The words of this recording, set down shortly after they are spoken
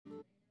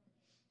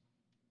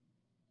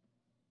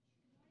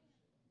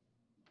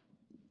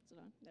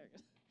There it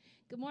goes.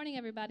 Good morning,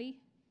 everybody.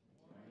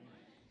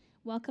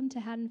 Welcome to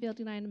Haddonfield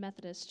United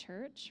Methodist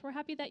Church. We're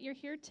happy that you're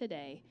here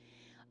today.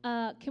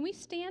 Can we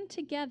stand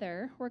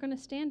together? We're going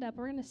to stand up.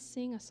 We're going to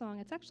sing a song.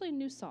 It's actually a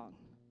new song.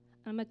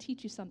 I'm going to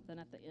teach you something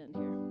at the end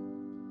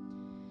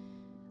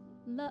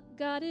here.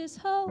 God is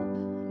hope.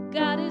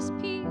 God is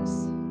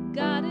peace.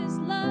 God is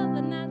love,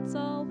 and that's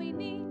all we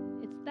need.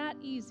 It's that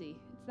easy.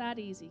 It's that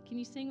easy. Can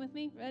you sing with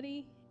me?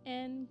 Ready?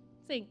 And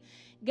sing.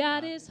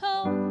 God is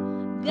hope.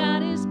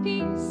 God is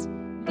peace.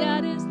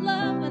 God is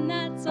love, and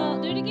that's all.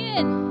 Do it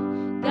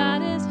again.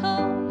 God is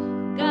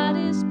hope. God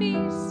is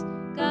peace.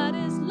 God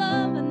is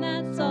love, and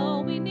that's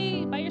all we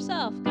need. By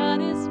yourself. God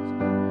is.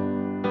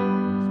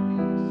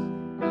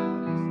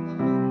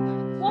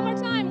 One more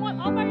time.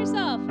 All by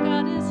yourself.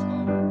 God is.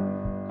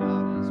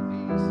 God is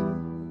peace.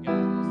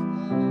 God is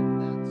love.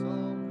 That's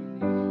all we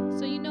need.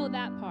 So you know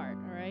that part,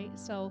 all right?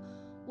 So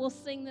we'll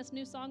sing this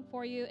new song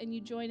for you, and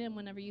you join in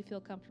whenever you feel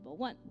comfortable.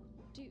 1,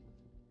 2,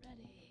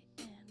 ready,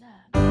 and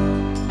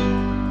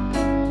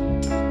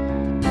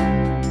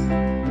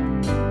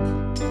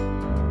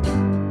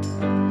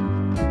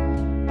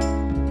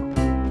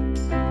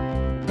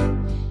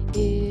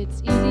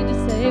It's easy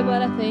to say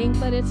what I think,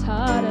 but it's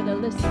harder to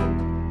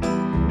listen.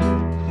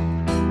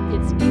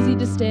 It's easy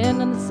to stand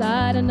on the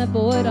side and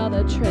avoid all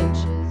the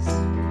trenches.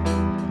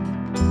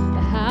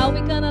 But how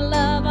we gonna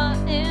love our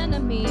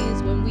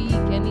enemies when we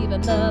can't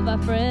even love our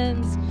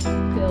friends?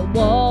 Build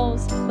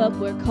walls, but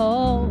we're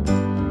called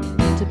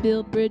to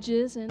build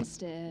bridges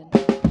instead.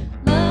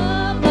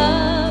 Love,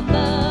 love,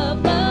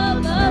 love,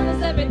 love, love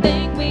is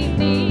everything we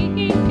need.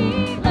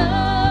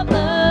 Love,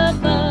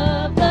 love,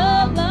 love,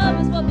 love,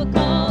 love is what we're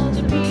called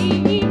to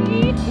be.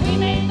 We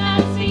may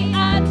not see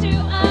eye to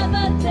eye,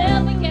 but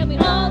tell me, can we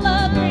all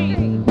agree?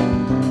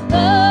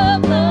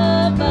 Love,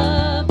 love,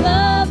 love,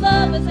 love,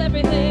 love is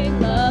everything.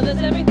 Love is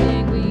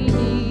everything we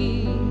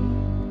need.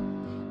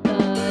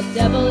 The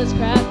devil is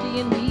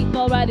crafty and we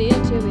fall right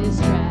into his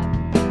trap.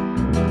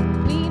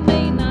 We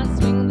may not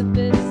swing the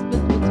fist,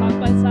 but we'll talk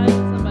by signs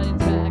on somebody's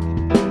back.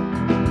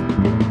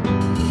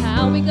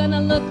 How we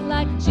gonna look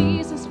like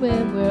Jesus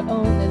when we're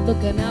only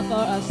looking out for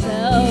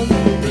ourselves?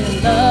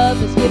 Real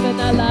love is giving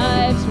our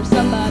lives for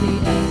somebody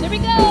else. Here we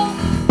go.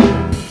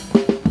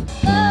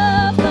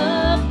 Love,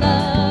 love,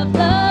 love,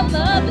 love,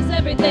 love is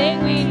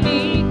everything we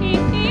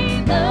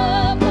need.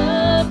 Love,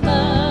 love,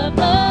 love,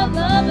 love,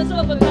 love is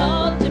what we're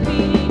called to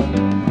be.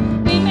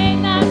 We may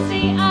not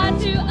see eye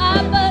to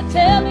eye, but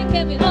tell me,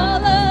 can we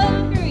all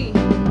agree?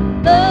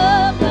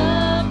 Love,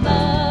 love,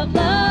 love,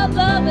 love,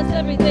 love is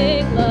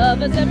everything.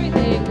 Love is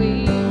everything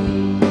we need.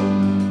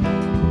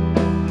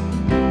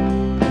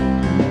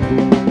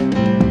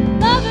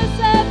 Love is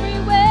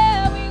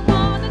everywhere we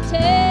want to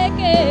take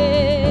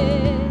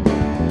it.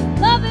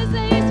 Love is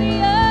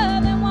easier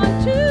than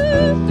 1, 2,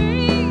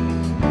 3.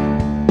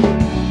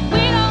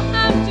 We don't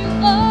have to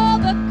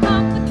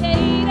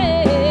overcomplicate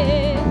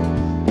it.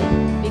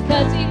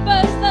 Because he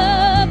first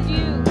loved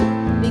you.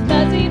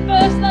 Because he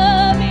first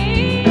loved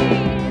me.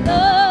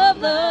 Love,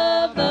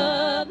 love,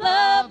 love,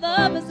 love,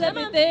 love is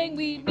everything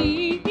we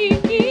need.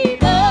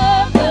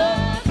 Love,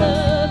 love,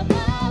 love,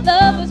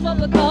 love is what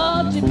we're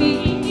called to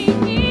be.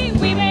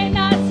 We may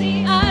not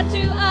see eye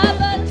to eye,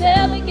 but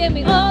tell me, can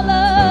we all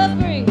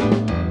agree?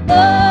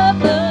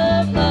 Love,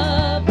 love,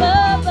 love,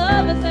 love,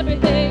 love is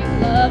everything.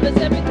 Love is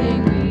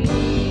everything we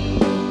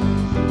need.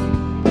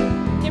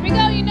 Here we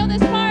go, you know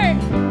this part.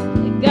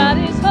 God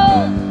is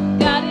hope,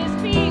 God is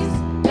peace,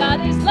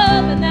 God is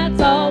love, and that's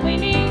all we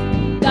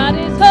need. God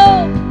is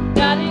hope,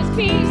 God is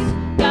peace,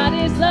 God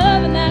is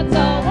love, and that's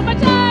all. One more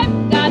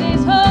time. God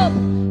is hope,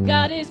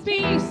 God is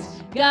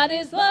peace, God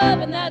is love,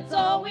 and that's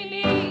all we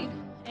need.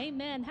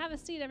 Amen. Have a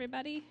seat,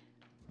 everybody.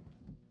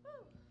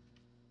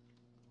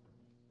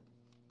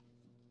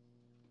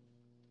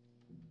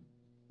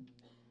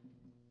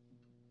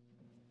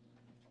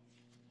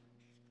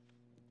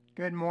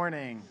 Good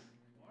morning.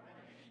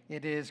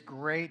 It is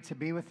great to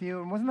be with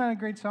you. And wasn't that a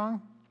great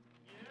song?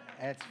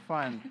 Yeah. It's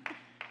fun,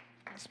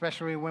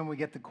 especially when we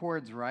get the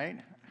chords right,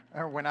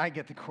 or when I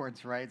get the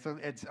chords right. So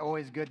it's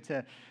always good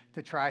to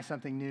try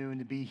something new and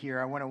to be here.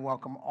 I want to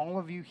welcome all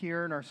of you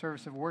here in our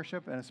service of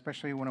worship, and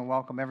especially want to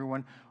welcome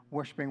everyone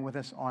worshiping with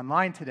us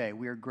online today.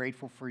 We are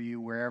grateful for you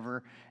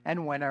wherever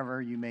and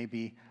whenever you may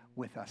be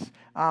with us.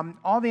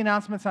 All the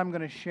announcements I'm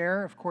going to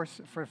share, of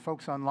course, for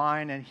folks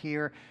online and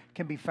here,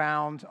 can be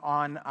found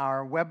on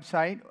our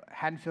website,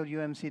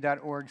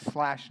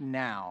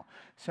 haddonfieldumc.org/now.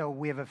 So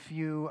we have a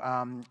few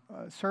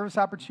service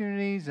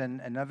opportunities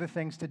and other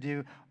things to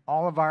do.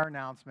 All of our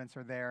announcements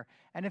are there.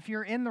 And if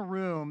you're in the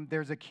room,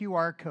 there's a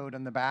QR code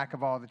on the back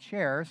of all the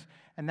chairs,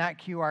 and that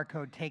QR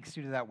code takes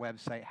you to that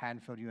website,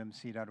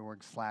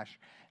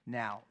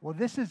 haddonfieldumc.org/now. Well,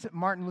 this is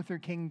Martin Luther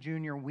King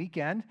Jr.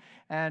 weekend,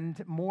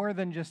 and more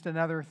than just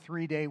another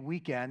 3-day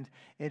weekend,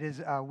 it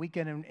is a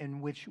weekend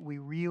in which we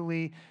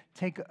really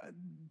take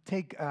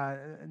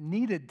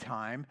needed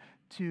time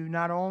to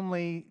not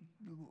only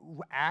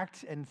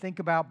act and think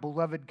about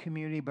beloved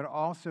community, but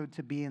also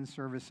to be in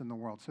service in the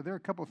world. So there are a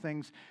couple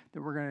things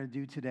that we're going to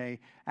do today.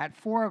 At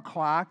 4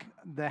 o'clock,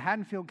 the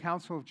Haddonfield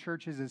Council of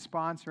Churches is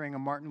sponsoring a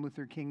Martin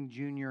Luther King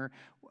Jr.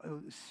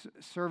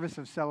 Service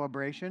of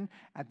celebration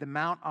at the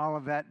Mount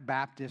Olivet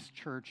Baptist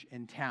Church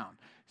in town.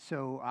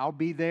 So I'll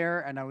be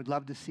there, and I would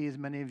love to see as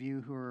many of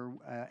you who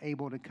are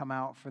able to come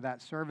out for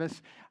that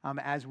service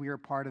as we are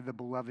part of the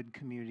beloved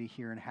community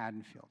here in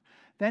Haddonfield.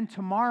 Then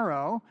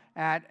tomorrow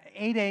at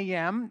 8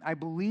 a.m., I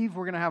believe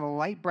we're going to have a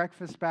light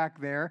breakfast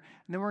back there.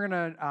 And then we're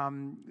going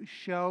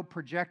to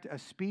project a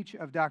speech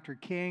of Dr.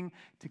 King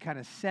to kind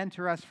of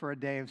center us for a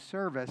day of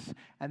service.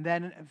 And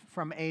then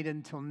from 8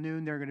 until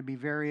noon, there are going to be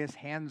various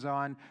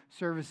hands-on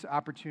service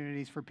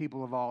opportunities for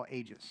people of all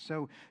ages.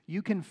 So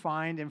you can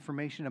find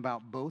information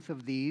about both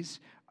of these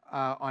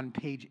on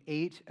page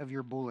 8 of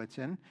your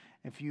bulletin.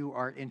 If you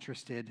are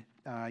interested,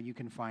 you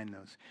can find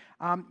those.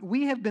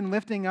 We have been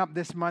lifting up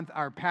this month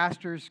our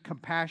Pastor's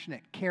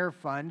Compassionate Care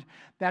Fund.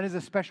 That is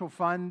a special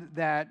fund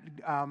that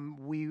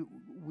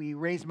we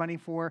raise money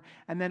for,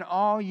 and then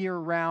all year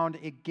round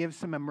it gives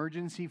some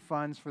emergency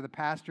funds for the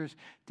pastors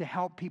to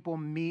help people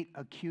meet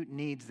acute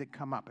needs that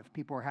come up. If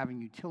people are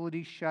having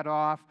utilities shut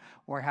off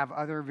or have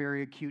other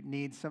very acute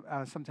needs,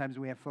 sometimes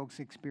we have folks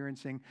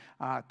experiencing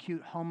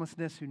acute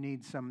homelessness who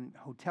need some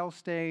hotel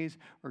stays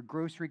or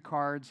grocery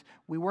cards.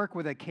 We work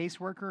with a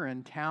caseworker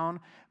in town,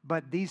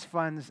 but these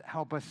funds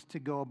help us to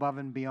go above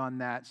and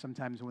beyond that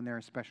sometimes when there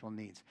are special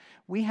needs.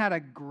 We had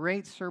a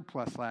great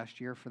surplus last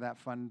year for that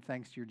fund,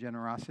 thanks to your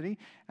generosity.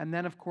 And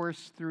then, of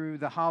course, through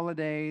the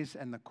holidays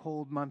and the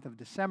cold month of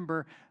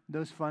December,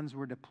 those funds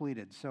were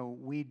depleted. So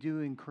we do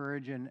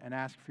encourage and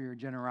ask for your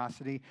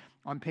generosity.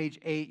 On page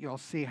 8, you'll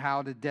see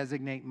how to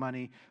designate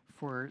money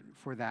for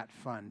that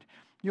fund.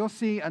 You'll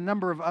see a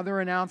number of other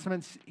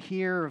announcements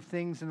here of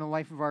things in the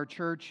life of our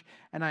church,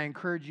 and I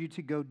encourage you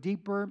to go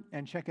deeper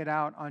and check it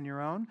out on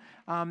your own.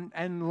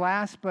 And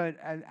last but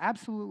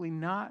absolutely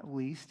not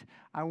least,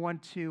 I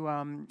want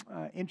to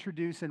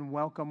introduce and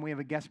welcome, we have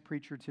a guest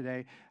preacher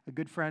today, a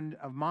good friend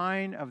of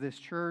mine, of this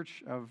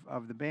church,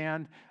 of the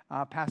band.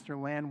 Pastor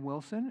Lan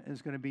Wilson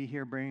is going to be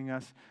here bringing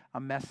us a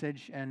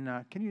message.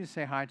 And can you just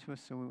say hi to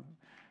us? So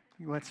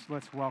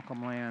let's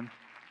welcome Lan.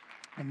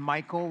 And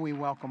Michael, we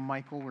welcome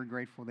Michael. We're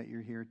grateful that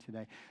you're here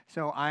today.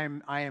 So I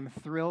am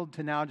thrilled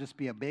to now just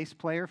be a bass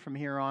player from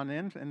here on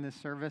in this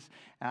service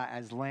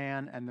as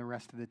Lan and the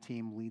rest of the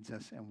team leads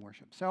us in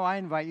worship. So I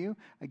invite you,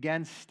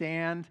 again,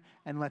 stand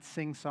and let's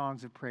sing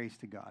songs of praise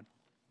to God.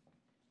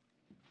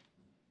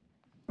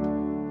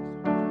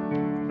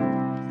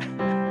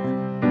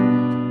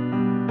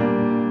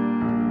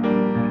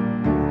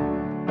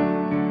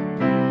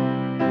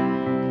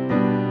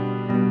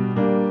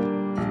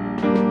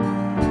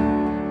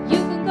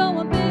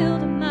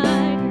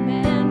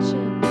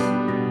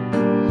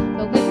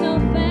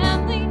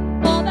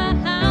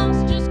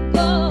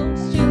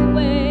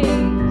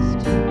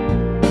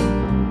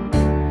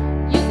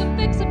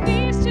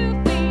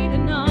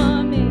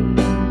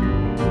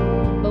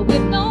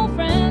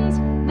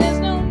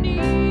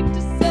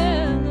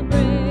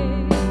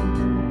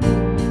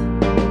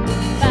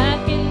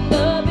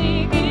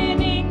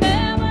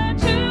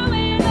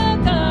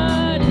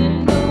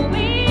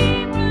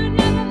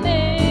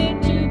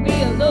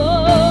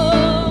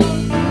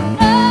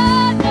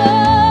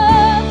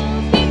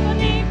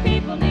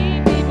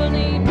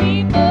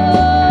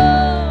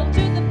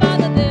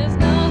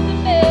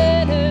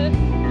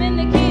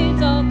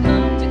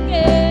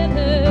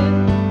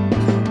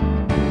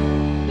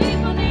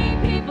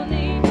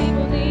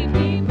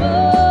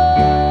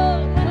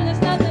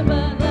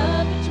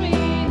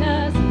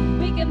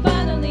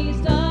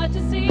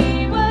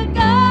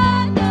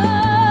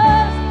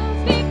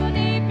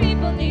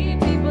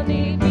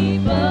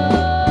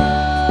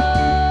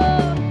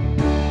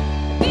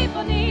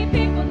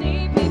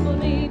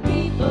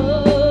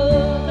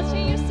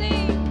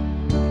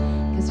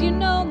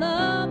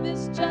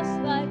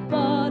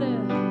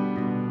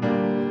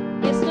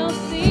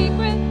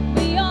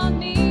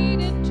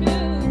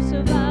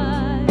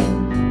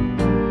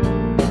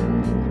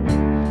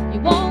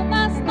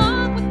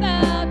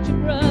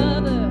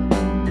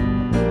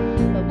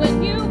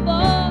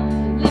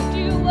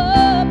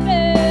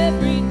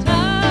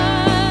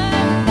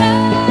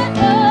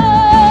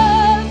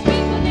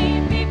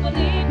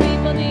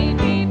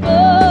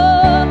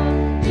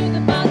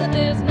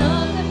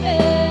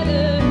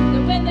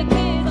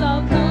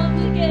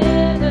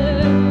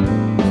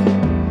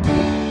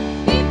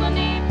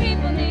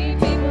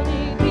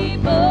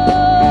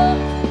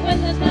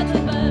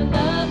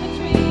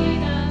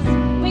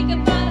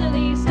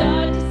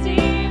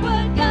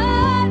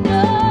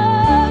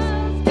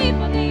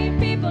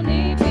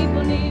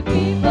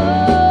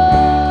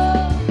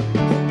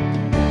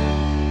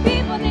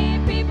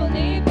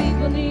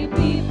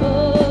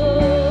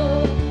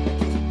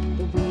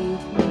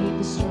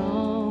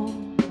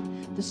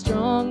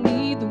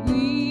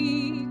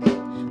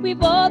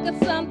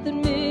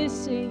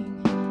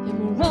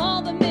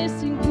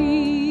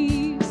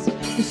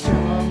 The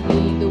strong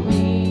need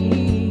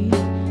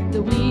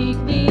the weak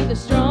need the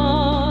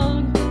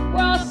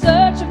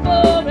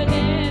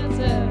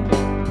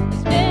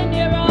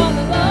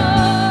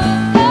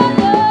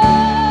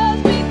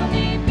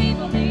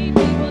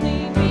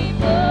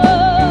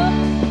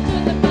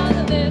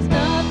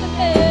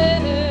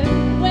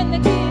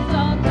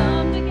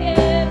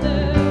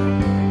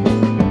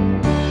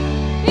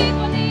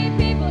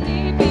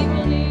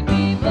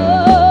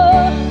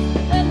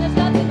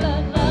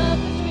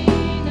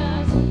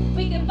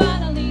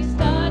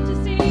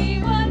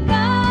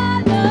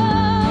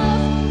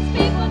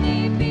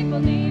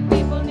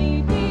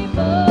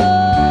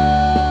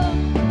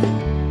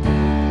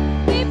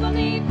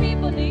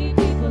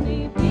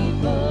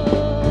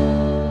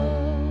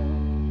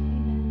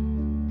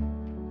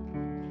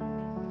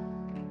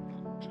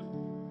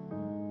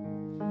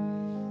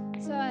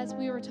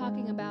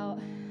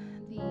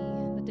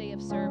a day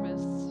of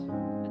service,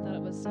 I thought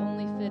it was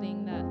only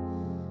fitting that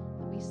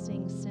we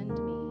sing Send Me.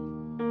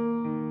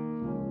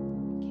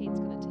 Kate's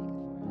going to take it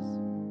for us.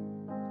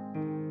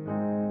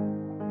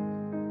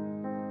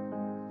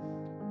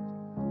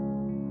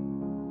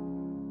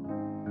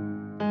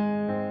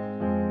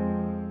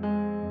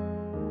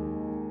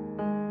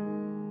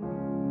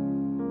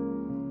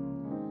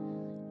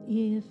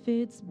 If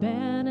it's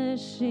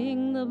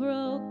banishing the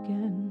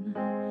broken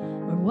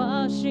or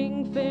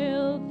washing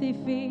filthy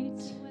feet,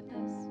 Sing with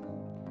us.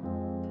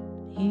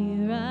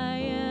 here I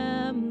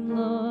am,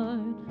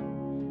 Lord,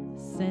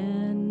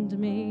 send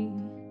me.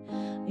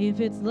 If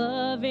it's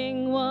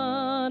loving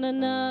one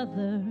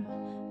another,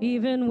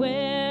 even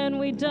when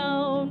we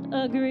don't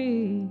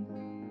agree,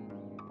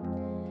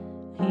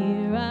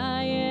 here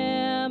I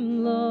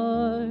am,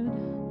 Lord,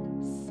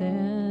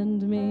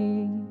 send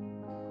me.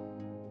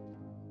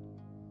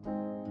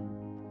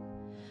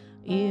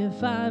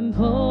 If I'm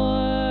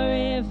poor,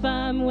 if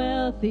I'm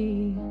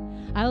wealthy,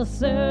 I'll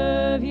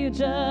serve you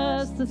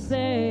just the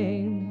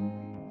same.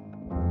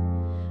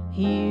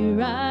 Here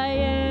I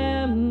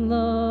am,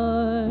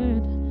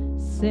 Lord,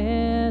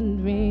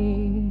 send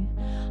me.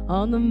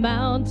 On the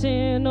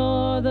mountain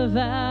or the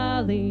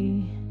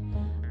valley,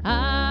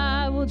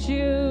 I will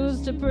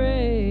choose to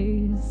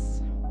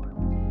praise.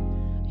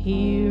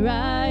 Here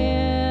I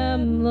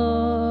am,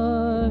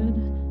 Lord,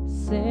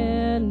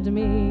 send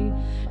me.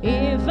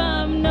 If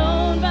I'm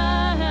known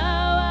by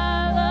how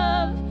I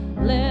love,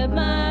 let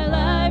my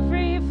life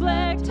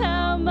reflect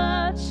how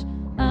much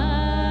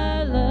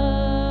I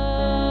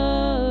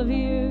love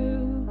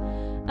you.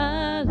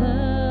 I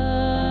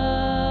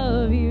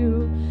love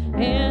you.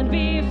 And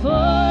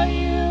before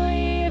you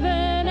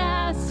even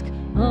ask,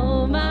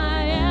 oh,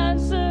 my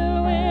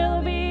answer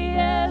will be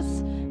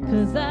yes,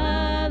 'cause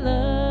I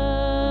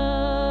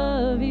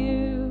love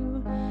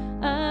you.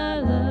 I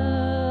love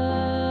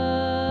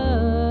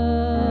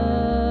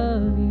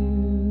you.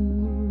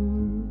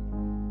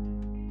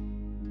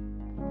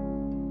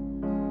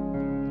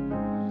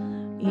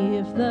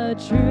 If the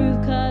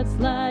truth cuts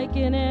like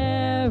an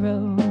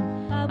arrow,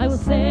 I will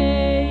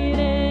say it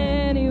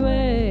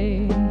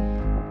anyway.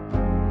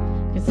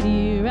 'Cause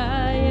here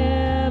I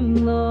am,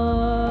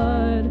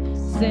 Lord,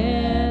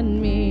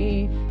 send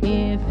me.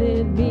 If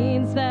it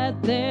means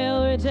that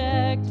they'll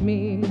reject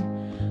me,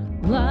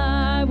 well,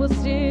 I will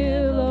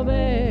still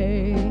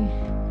obey.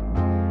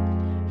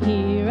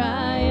 Here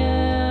I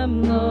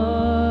am,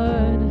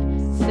 Lord,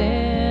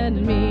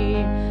 send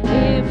me.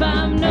 If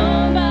I'm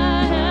known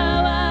by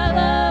how I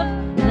love,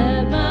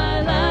 let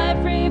my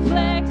life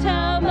reflect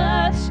how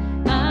much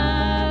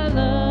I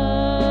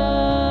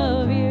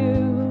love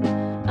you.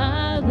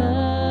 I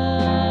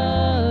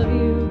love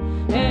you.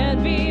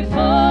 And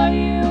before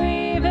you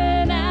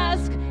even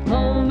ask,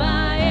 oh,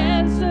 my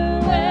answer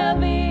will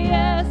be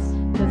yes,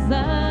 'cause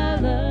I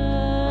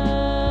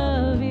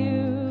love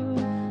you.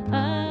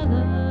 I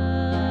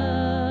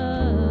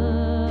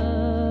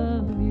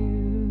love you.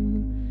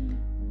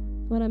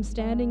 When I'm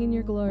standing in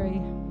your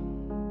glory,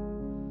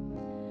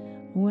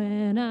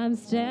 when I'm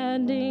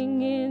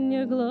standing in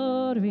your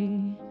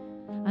glory,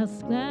 I'll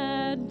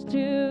glad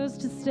choose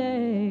to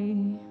stay.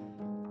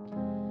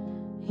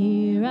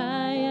 Here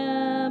I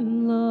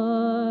am,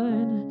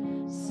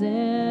 Lord,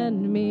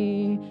 send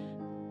me.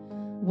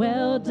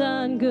 Well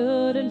done,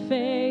 good and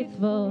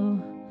faithful.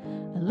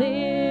 I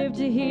live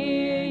to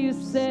hear you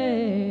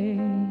say,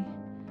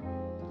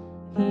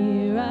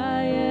 here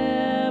I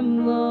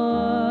am,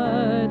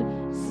 Lord,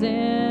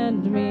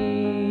 send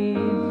me.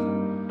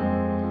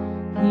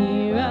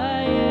 Here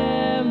I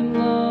am,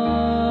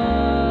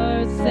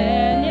 Lord,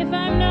 send. If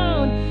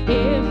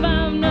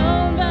I'm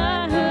known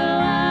by who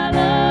I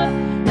love,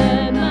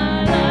 let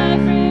my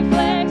life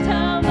reflect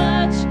how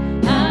much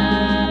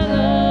I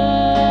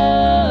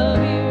love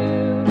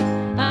you.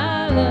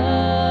 I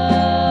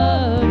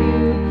love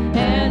you.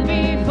 And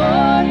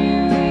before you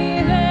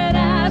even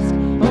ask,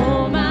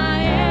 oh, my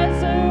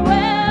answer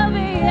will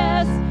be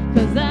yes,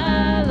 'cause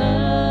I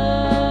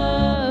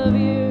love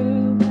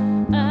you.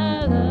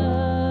 I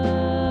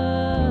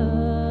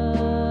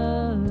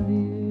love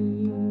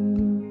you.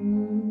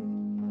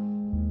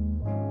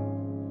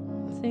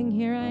 Sing,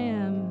 here I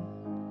am.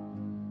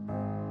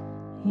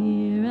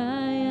 Here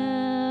I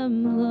am,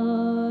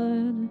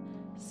 Lord,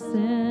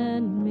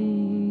 send me.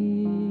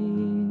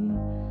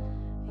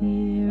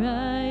 Here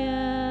I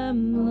am,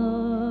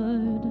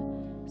 Lord,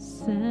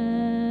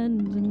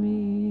 send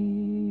me.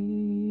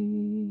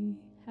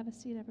 Have a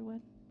seat,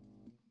 everyone.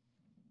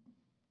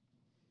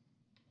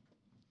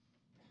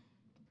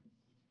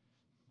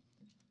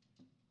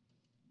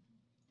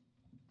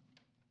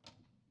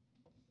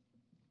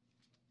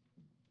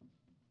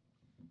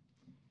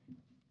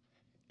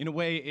 In a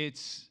way,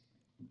 it's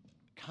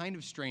kind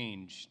of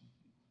strange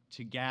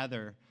to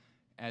gather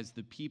as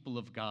the people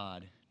of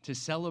God, to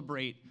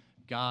celebrate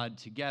God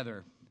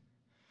together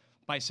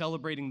by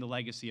celebrating the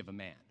legacy of a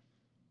man,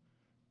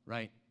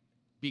 right?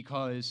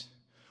 Because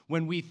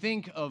when we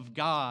think of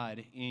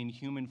God in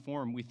human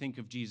form, we think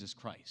of Jesus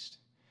Christ.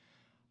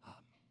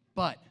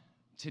 But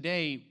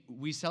today,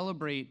 we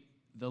celebrate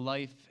the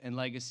life and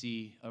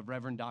legacy of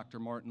Reverend Dr.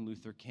 Martin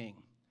Luther King,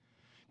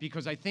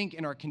 because I think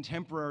in our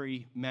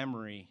contemporary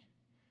memory,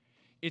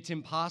 it's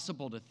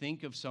impossible to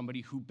think of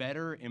somebody who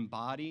better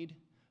embodied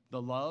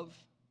the love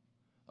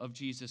of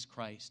Jesus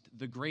Christ,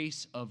 the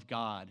grace of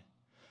God,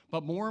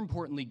 but more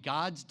importantly,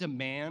 God's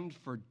demand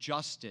for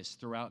justice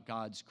throughout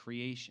God's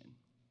creation.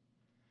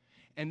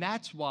 And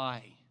that's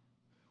why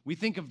we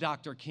think of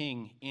Dr.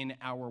 King in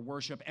our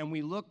worship, and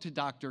we look to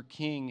Dr.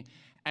 King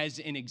as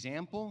an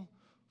example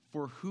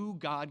for who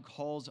God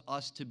calls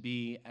us to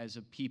be as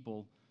a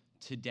people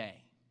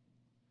today.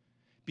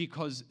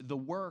 Because the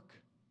work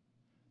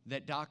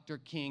that Dr.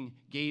 King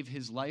gave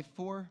his life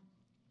for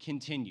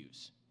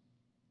continues.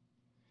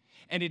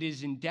 And it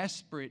is in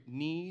desperate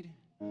need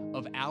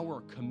of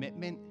our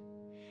commitment,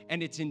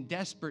 and it's in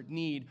desperate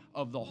need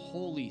of the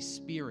Holy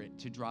Spirit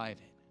to drive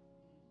it.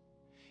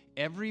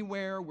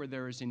 Everywhere where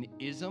there is an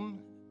ism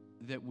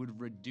that would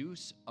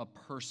reduce a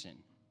person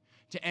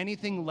to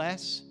anything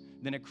less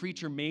than a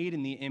creature made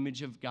in the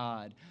image of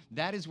God,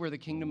 that is where the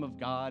kingdom of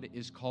God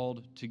is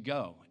called to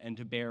go and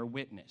to bear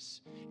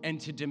witness and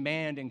to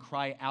demand and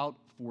cry out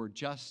for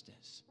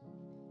justice.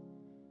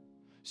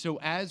 So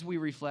as we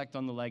reflect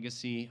on the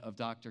legacy of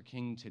Dr.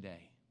 King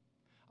today,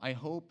 I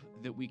hope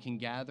that we can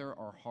gather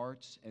our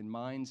hearts and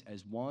minds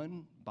as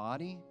one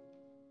body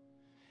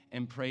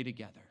and pray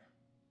together.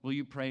 Will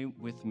you pray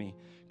with me?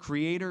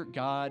 Creator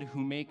God, who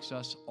makes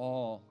us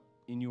all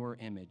in your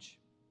image,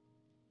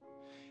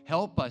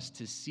 help us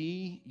to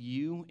see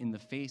you in the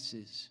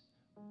faces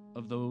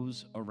of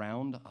those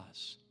around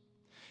us.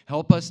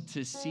 Help us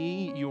to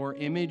see your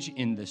image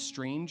in the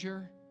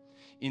stranger,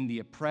 in the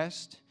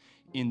oppressed,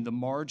 in the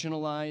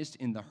marginalized,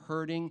 in the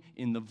hurting,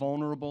 in the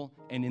vulnerable,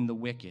 and in the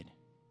wicked.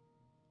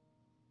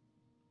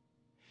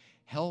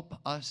 Help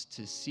us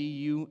to see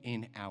you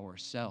in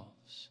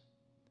ourselves,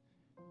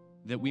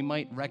 that we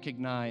might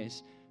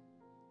recognize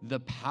the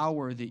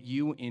power that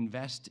you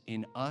invest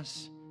in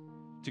us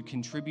to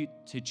contribute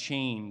to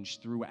change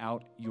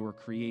throughout your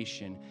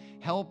creation.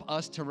 Help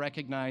us to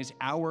recognize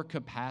our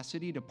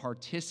capacity to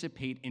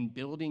participate in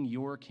building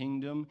your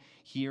kingdom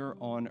here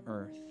on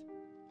earth.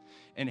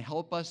 And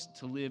help us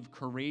to live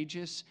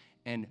courageous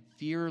and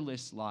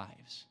fearless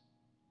lives,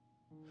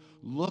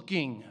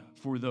 looking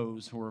for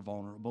those who are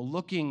vulnerable,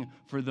 looking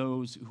for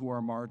those who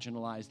are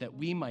marginalized, that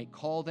we might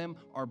call them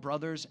our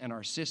brothers and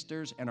our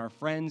sisters and our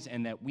friends,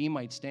 and that we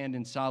might stand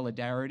in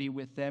solidarity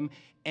with them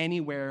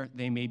anywhere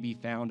they may be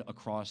found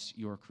across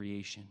your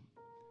creation.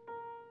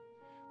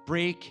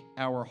 Break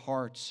our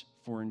hearts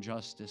for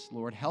injustice,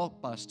 Lord.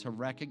 Help us to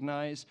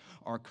recognize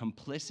our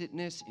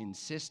complicitness in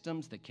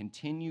systems that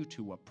continue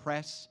to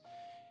oppress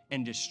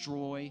and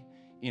destroy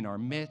in our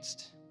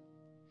midst.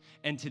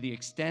 And to the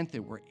extent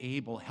that we're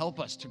able, help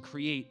us to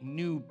create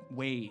new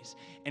ways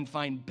and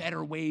find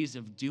better ways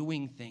of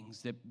doing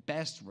things that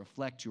best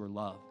reflect your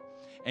love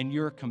and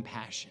your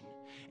compassion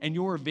and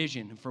your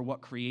vision for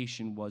what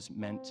creation was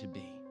meant to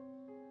be.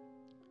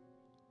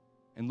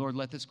 And Lord,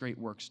 let this great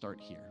work start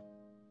here,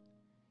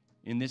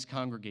 in this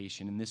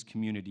congregation, in this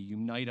community.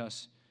 Unite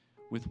us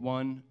with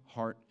one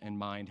heart and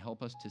mind.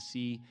 Help us to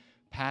see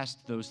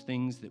past those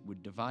things that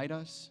would divide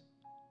us,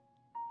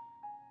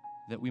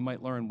 that we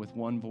might learn with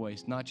one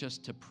voice, not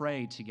just to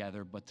pray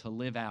together, but to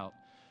live out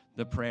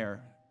the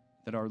prayer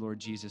that our Lord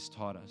Jesus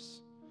taught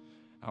us.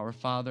 Our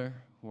Father,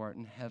 who art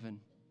in heaven,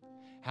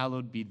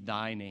 hallowed be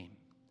thy name.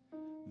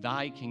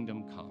 Thy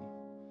kingdom come.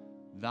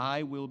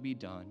 Thy will be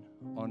done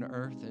on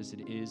earth as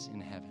it is in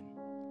heaven.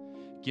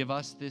 Give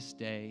us this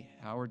day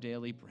our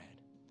daily bread,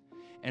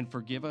 and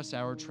forgive us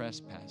our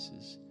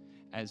trespasses,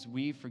 as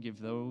we forgive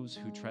those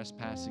who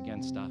trespass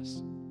against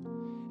us.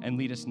 And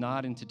lead us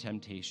not into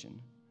temptation,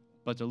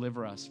 but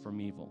deliver us from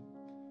evil.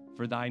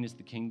 For thine is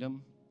the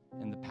kingdom,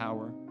 and the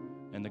power,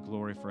 and the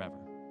glory forever.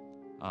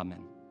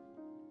 Amen.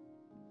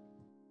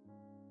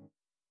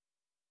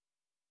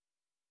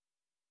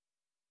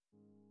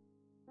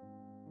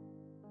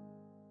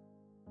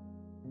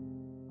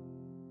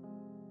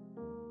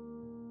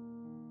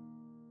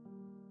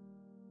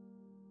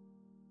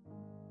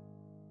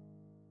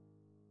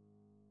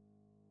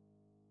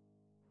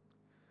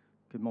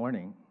 Good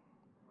morning.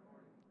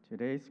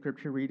 Today's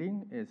scripture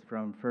reading is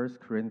from 1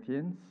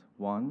 Corinthians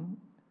 1,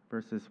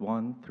 verses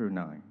 1 through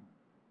 9.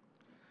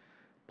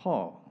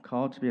 Paul,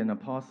 called to be an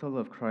apostle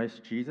of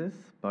Christ Jesus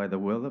by the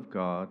will of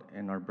God,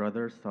 and our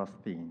brother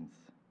Sosthenes,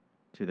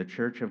 to the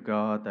church of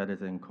God that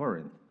is in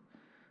Corinth,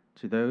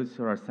 to those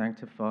who are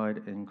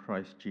sanctified in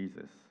Christ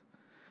Jesus,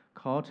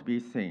 called to be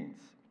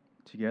saints,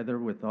 together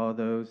with all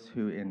those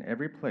who in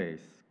every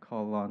place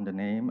call on the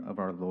name of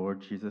our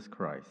Lord Jesus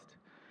Christ,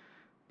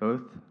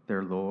 both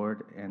their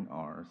Lord and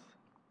ours.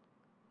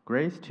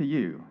 Grace to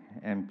you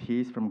and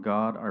peace from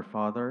God our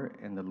Father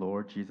and the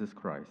Lord Jesus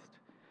Christ.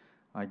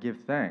 I give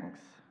thanks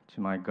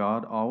to my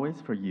God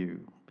always for you,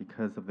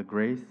 because of the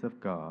grace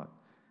of God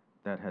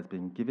that has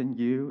been given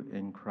you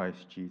in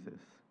Christ Jesus.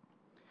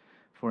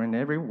 For in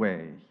every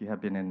way you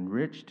have been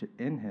enriched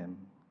in him,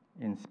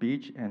 in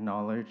speech and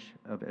knowledge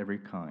of every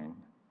kind,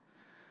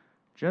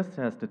 just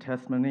as the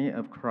testimony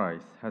of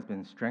Christ has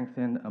been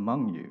strengthened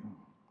among you,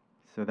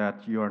 so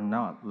that you are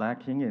not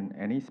lacking in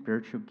any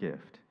spiritual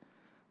gift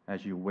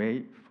as you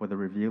wait for the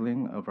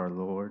revealing of our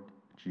Lord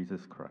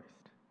Jesus Christ.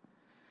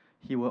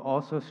 He will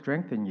also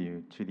strengthen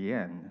you to the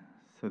end,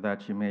 so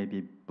that you may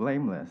be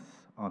blameless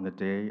on the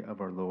day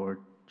of our Lord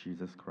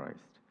Jesus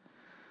Christ.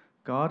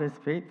 God is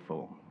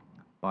faithful.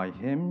 By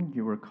him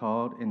you were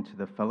called into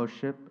the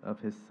fellowship of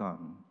his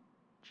Son,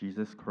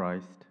 Jesus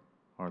Christ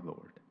our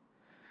Lord.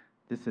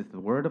 This is the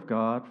word of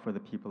God for the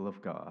people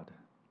of God.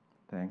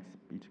 Thanks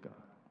be to God.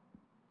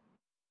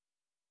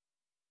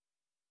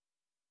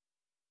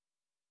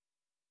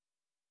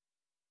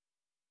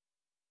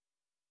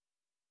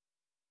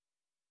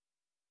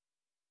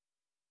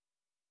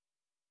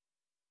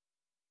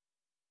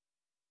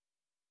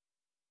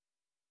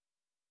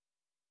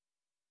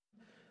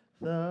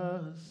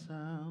 The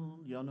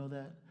sound, y'all know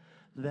that?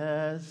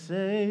 That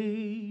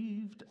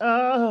saved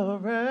a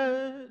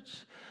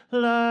wretch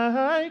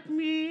like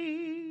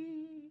me.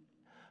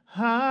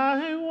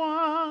 I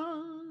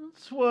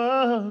once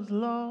was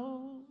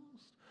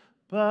lost,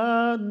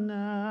 but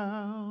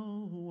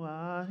now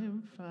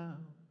I'm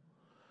found.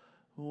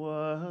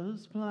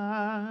 Was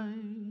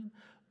blind,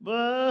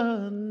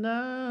 but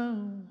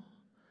now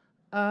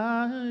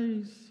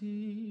I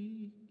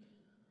see.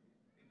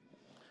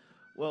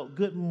 Well,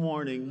 good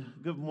morning.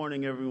 Good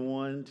morning,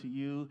 everyone, to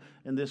you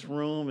in this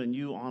room and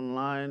you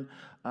online.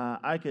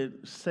 I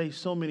could say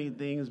so many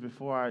things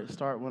before I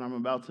start what I'm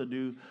about to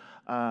do,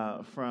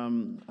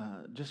 from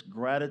just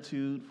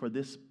gratitude for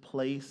this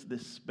place,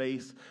 this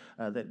space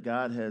that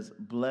God has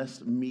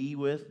blessed me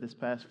with this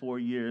past 4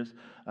 years,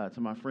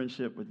 to my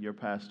friendship with your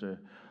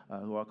pastor,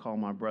 who I call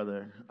my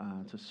brother,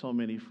 to so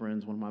many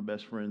friends, one of my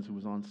best friends who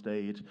was on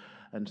stage,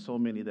 and so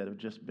many that have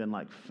just been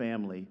like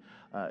family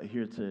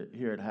here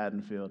at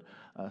Haddonfield.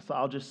 So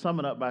I'll just sum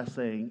it up by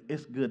saying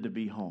it's good to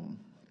be home.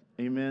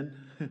 Amen.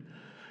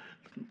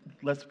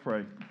 Let's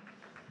pray.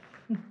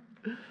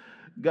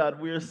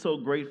 God, we are so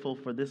grateful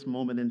for this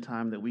moment in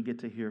time that we get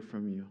to hear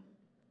from you.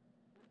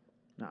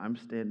 Now, I'm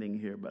standing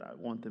here, but I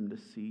want them to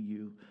see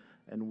you,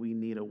 and we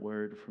need a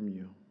word from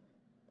you.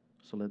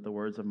 So let the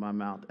words of my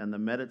mouth and the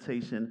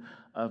meditation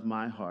of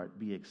my heart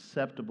be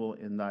acceptable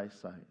in thy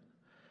sight.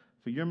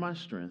 For you're my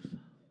strength,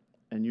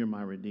 and you're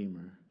my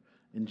Redeemer.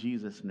 In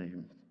Jesus'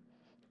 name,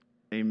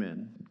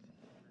 amen.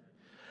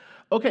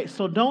 Okay,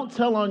 so don't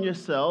tell on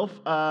yourself,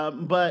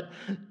 but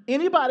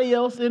anybody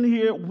else in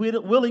here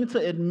willing to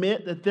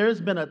admit that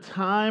there's been a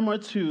time or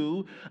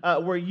two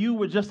where you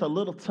were just a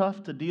little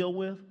tough to deal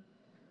with?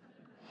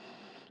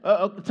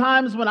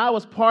 Times when I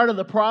was part of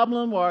the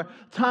problem, or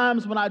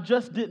times when I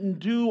just didn't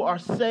do or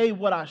say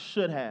what I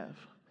should have.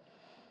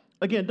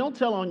 Again, don't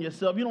tell on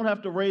yourself. You don't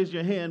have to raise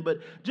your hand, but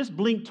just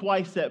blink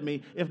twice at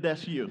me if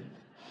that's you.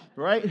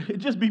 Right? It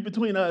just be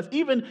between us.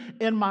 Even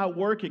in my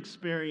work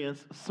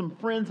experience, some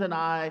friends and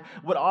I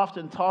would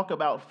often talk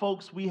about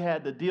folks we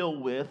had to deal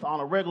with on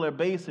a regular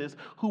basis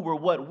who were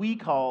what we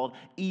called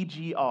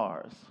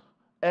EGRs,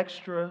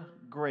 extra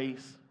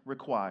grace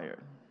required.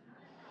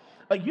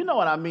 You know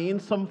what I mean?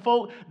 Some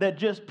folk that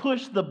just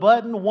push the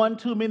button one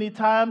too many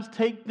times,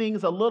 take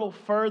things a little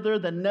further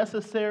than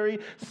necessary,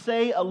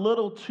 say a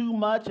little too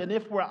much, and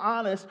if we're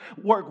honest,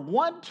 work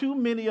one too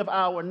many of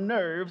our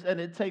nerves,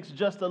 and it takes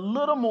just a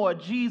little more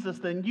Jesus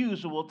than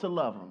usual to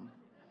love them.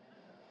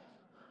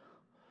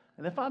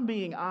 And if I'm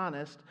being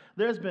honest,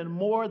 there's been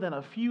more than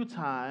a few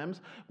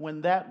times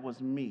when that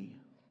was me,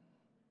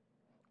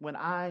 when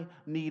I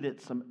needed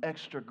some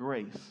extra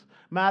grace.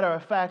 Matter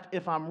of fact,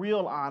 if I'm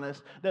real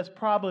honest, that's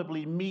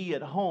probably me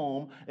at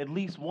home at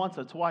least once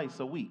or twice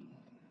a week.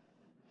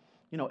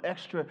 You know,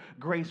 extra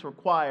grace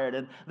required.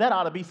 And that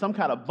ought to be some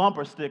kind of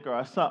bumper sticker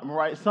or something,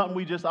 right? Something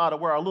we just ought to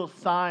wear, a little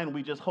sign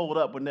we just hold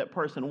up when that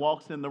person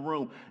walks in the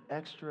room.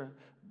 Extra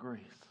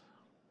grace.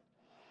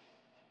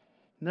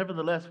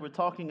 Nevertheless, we're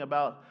talking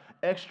about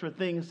extra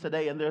things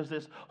today, and there's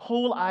this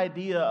whole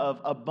idea of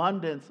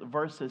abundance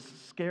versus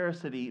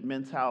scarcity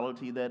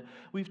mentality that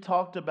we've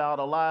talked about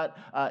a lot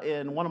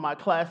in one of my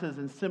classes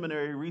in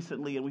seminary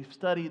recently, and we've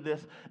studied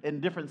this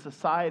in different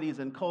societies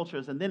and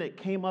cultures, and then it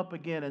came up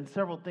again in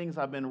several things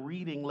I've been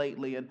reading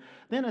lately. And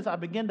then as I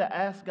began to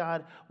ask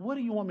God, what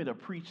do you want me to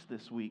preach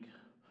this week?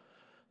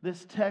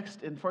 This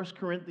text in 1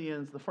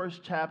 Corinthians, the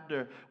first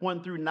chapter,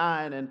 1 through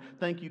 9, and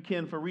thank you,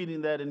 Ken, for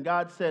reading that. And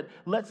God said,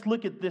 let's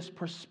look at this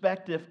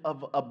perspective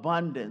of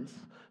abundance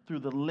through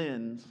the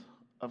lens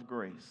of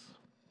grace.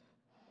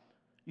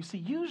 You see,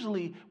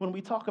 usually when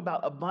we talk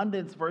about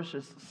abundance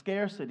versus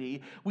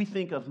scarcity, we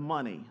think of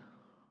money.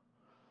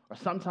 Or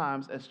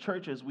sometimes as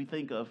churches, we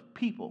think of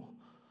people.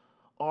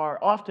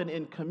 Or often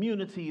in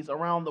communities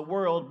around the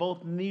world,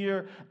 both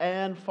near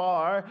and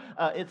far,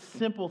 it's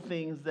simple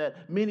things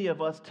that many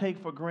of us take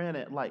for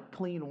granted, like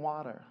clean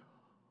water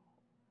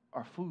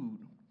or food.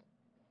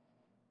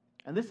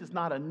 And this is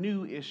not a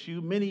new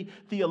issue. Many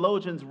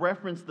theologians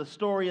reference the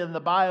story in the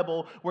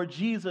Bible where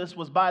Jesus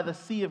was by the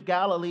Sea of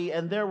Galilee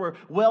and there were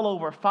well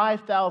over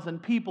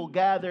 5,000 people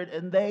gathered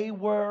and they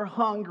were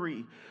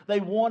hungry. They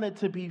wanted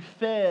to be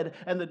fed,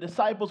 and the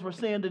disciples were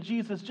saying to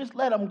Jesus, just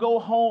let them go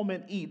home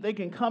and eat. They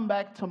can come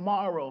back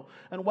tomorrow.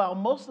 And while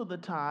most of the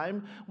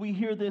time we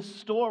hear this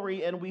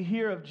story and we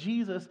hear of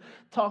Jesus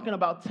talking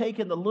about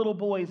taking the little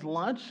boy's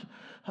lunch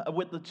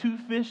with the 2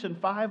 fish and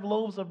 5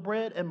 loaves of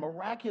bread, and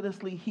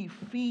miraculously he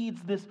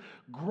feeds this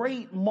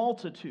great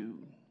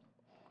multitude.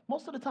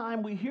 Most of the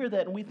time we hear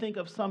that and we think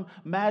of some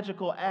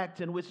magical act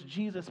in which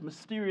Jesus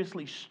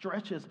mysteriously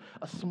stretches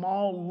a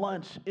small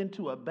lunch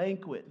into a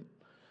banquet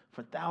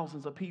for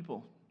thousands of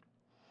people.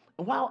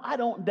 And while I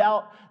don't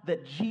doubt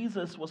that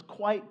Jesus was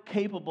quite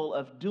capable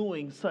of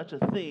doing such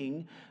a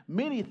thing,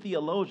 many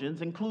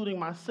theologians, including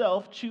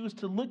myself, choose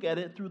to look at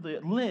it through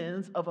the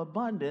lens of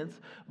abundance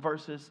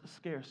versus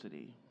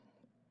scarcity.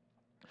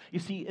 You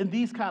see, in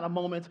these kind of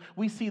moments,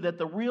 we see that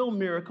the real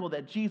miracle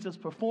that Jesus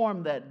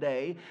performed that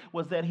day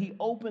was that he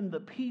opened the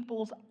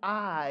people's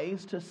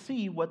eyes to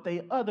see what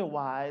they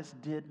otherwise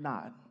did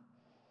not.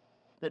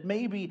 That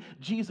maybe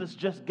Jesus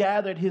just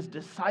gathered his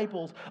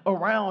disciples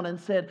around and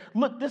said,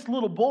 look, this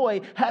little boy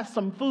has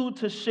some food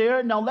to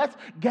share. Now let's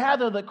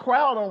gather the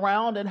crowd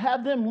around and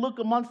have them look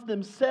amongst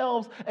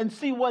themselves and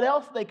see what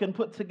else they can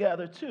put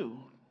together too.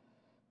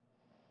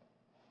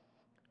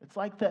 It's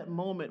like that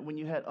moment when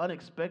you had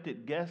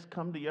unexpected guests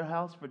come to your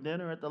house for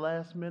dinner at the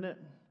last minute,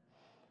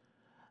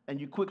 and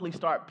you quickly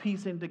start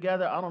piecing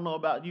together. I don't know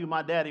about you,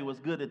 my daddy was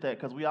good at that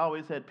because we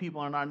always had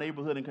people in our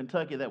neighborhood in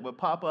Kentucky that would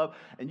pop up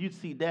and you'd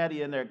see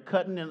daddy in there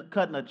cutting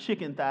a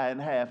chicken thigh in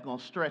half, going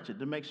to stretch it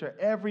to make sure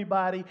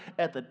everybody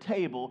at the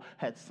table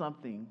had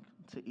something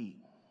to eat.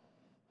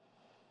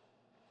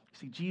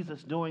 See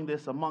Jesus doing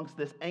this amongst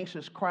this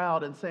anxious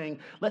crowd and saying,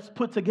 let's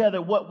put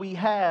together what we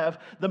have.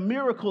 The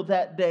miracle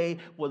that day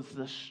was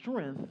the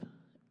strength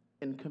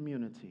in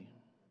community.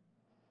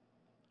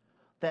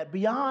 That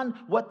beyond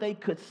what they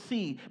could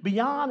see,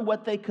 beyond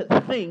what they could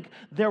think,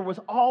 there was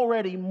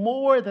already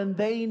more than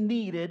they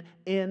needed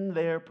in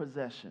their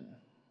possession.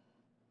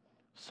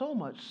 So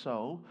much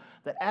so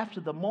that after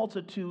the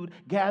multitude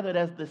gathered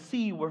as the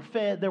sea were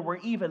fed, there were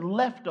even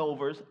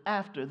leftovers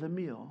after the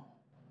meal.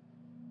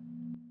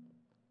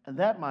 And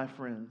that, my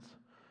friends,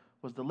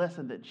 was the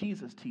lesson that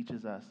Jesus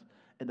teaches us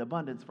in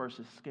abundance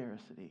versus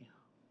scarcity.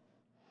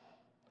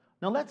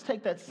 Now let's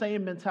take that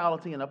same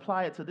mentality and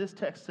apply it to this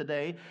text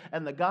today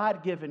and the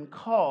God-given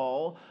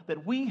call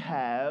that we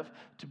have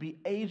to be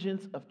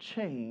agents of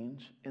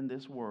change in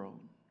this world.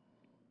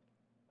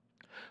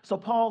 So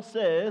Paul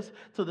says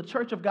to the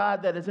church of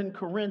God that is in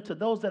Corinth, to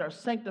those that are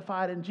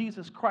sanctified in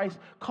Jesus Christ,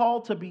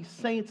 called to be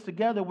saints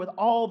together with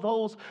all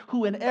those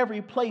who in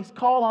every place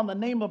call on the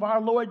name of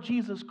our Lord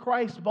Jesus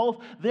Christ,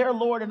 both their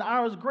Lord and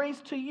ours, grace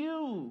to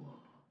you.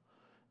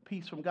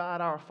 Peace from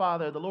God our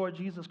Father, the Lord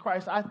Jesus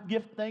Christ. I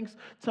give thanks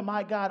to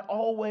my God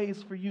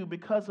always for you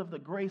because of the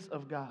grace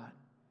of God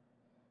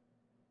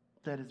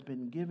that has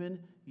been given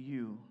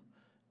you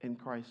in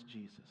Christ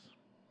Jesus.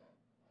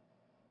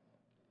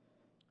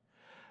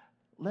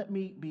 Let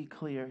me be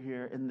clear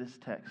here in this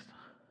text.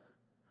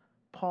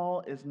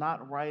 Paul is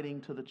not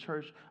writing to the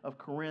church of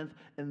Corinth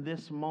in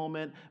this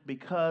moment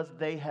because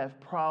they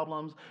have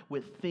problems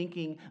with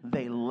thinking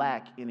they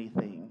lack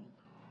anything.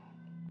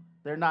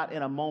 They're not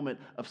in a moment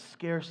of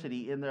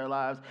scarcity in their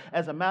lives.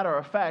 As a matter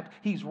of fact,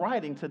 he's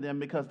writing to them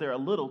because they're a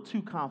little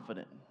too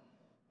confident.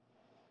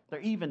 They're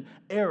even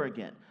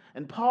arrogant.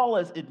 And Paul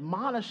is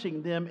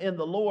admonishing them in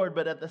the Lord,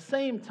 but at the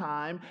same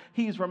time,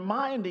 he's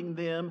reminding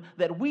them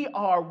that we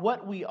are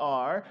what we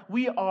are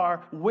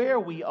where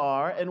we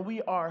are, and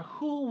we are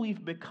who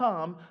we've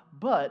become,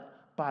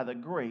 but by the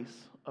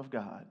grace of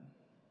God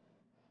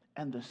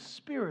and the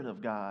Spirit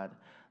of God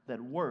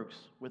that works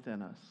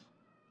within us.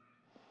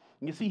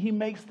 You see, he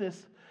makes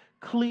this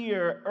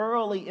clear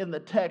early in the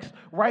text,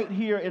 right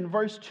here in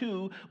verse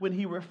 2, when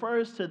he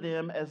refers to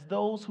them as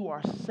those who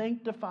are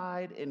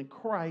sanctified in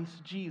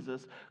Christ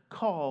Jesus,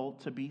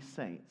 called to be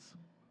saints.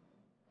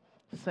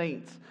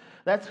 Saints,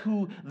 that's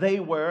who they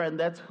were, and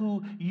that's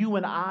who you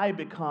and I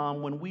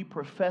become when we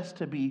profess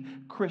to be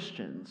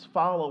Christians,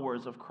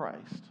 followers of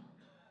Christ.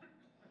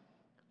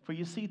 For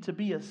you see, to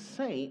be a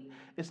saint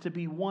is to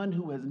be one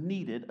who has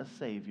needed a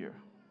Savior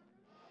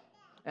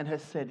and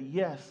has said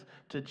yes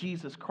to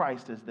Jesus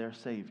Christ as their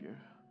Savior.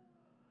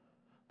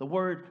 The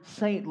word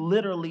saint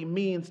literally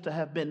means to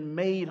have been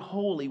made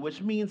holy,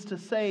 which means to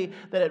say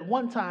that at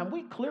one time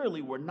we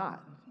clearly were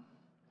not.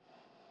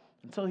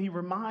 And so he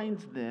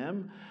reminds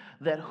them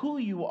that who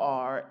you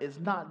are is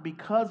not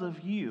because of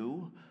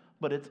you,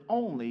 but it's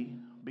only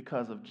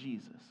because of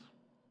Jesus.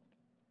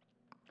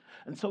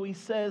 And so he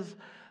says,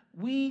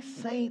 we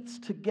saints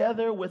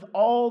together with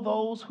all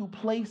those who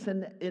place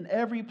in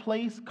every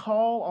place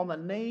call on the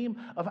name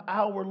of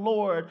our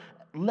Lord.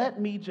 Let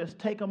me just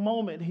take a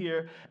moment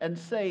here and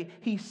say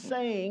he's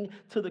saying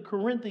to the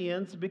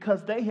Corinthians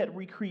because they had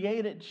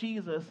recreated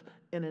Jesus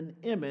in an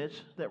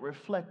image that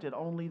reflected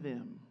only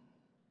them.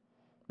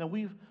 Now,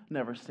 we've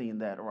never seen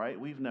that, right?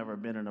 We've never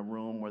been in a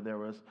room where there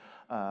was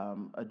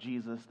a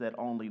Jesus that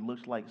only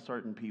looked like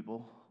certain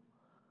people.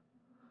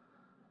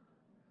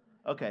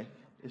 Okay,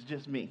 it's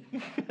just me.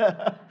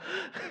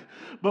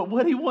 But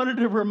what he wanted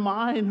to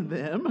remind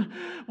them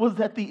was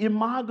that the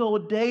imago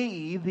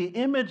Dei, the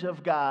image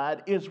of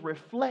God, is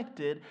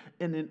reflected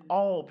in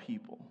all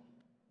people.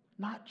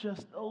 Not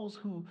just those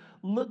who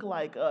look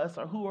like us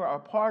or who are a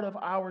part of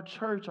our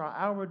church or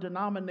our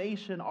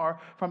denomination or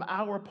from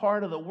our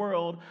part of the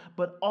world,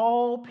 but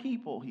all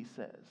people, he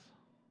says.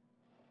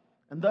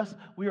 And thus,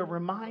 we are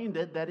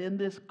reminded that in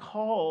this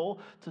call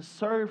to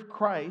serve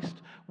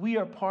Christ, we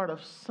are part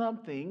of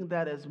something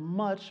that is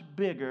much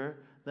bigger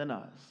than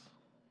us.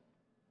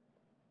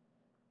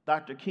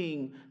 Dr.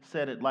 King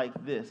said it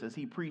like this as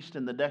he preached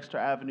in the Dexter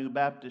Avenue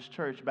Baptist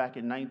Church back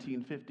in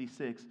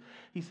 1956.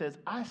 He says,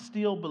 "I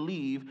still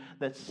believe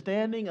that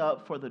standing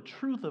up for the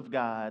truth of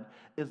God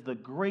is the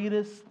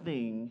greatest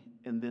thing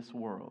in this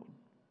world."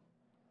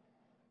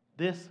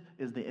 This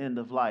is the end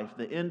of life.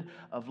 The end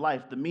of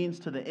life, the means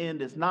to the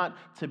end is not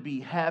to be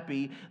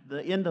happy.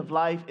 The end of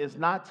life is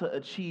not to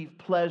achieve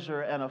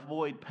pleasure and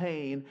avoid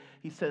pain.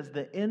 He says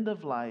the end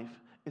of life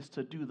is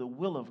to do the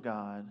will of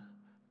God,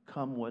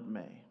 come what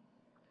may.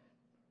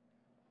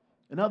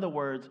 In other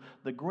words,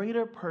 the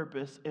greater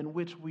purpose in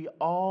which we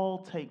all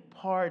take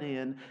part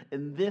in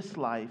this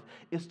life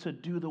is to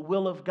do the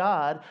will of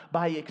God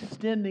by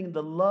extending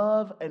the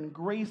love and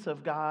grace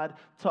of God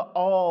to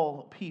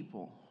all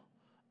people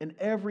in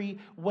every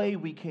way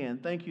we can.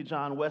 Thank you,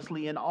 John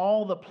Wesley. In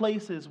all the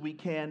places we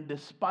can,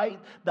 despite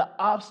the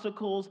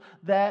obstacles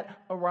that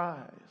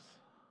arise.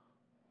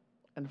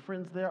 And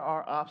friends, there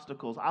are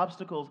obstacles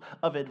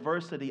of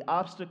adversity,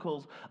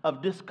 obstacles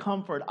of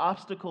discomfort,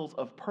 obstacles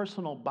of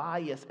personal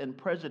bias and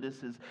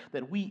prejudices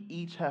that we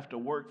each have to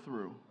work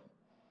through.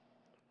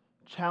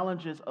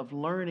 Challenges of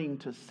learning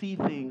to see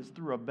things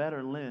through a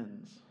better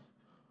lens.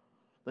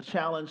 The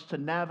challenge to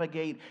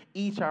navigate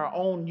each our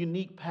own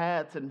unique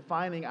paths and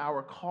finding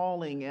our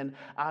calling and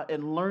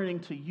learning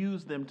to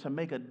use them to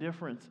make a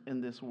difference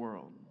in this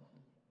world.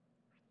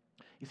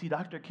 You see,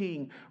 Dr.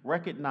 King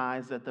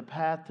recognized that the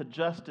path to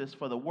justice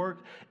for the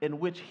work in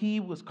which he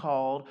was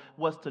called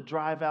was to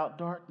drive out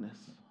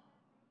darkness,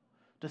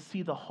 to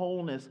see the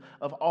wholeness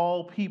of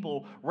all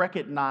people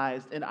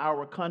recognized in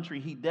our country.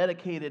 He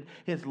dedicated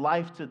his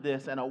life to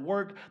this, and a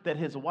work that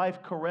his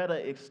wife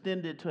Coretta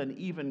extended to an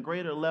even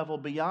greater level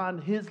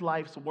beyond his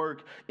life's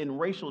work in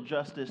racial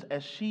justice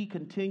as she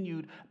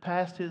continued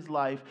past his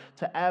life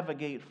to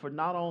advocate for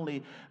not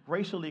only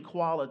racial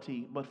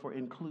equality, but for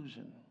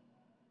inclusion,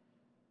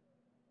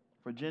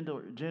 for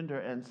gender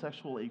and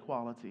sexual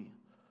equality.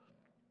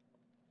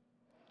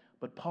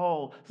 But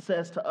Paul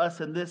says to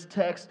us in this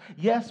text,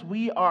 yes,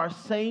 we are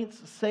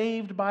saints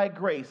saved by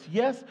grace.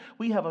 Yes,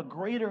 we have a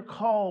greater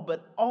call,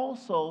 but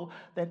also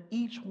that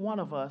each one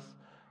of us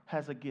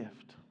has a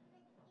gift.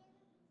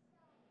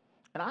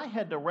 And I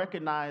had to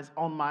recognize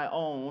on my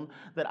own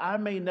that I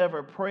may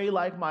never pray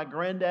like my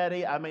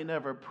granddaddy, I may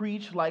never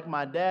preach like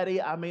my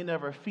daddy, I may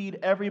never feed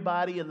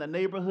everybody in the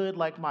neighborhood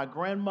like my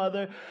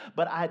grandmother,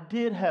 but I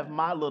did have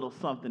my little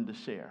something to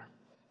share.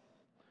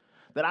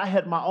 That I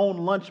had my own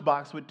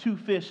lunchbox with 2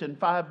 fish and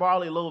 5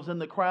 barley loaves in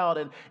the crowd,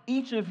 and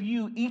each of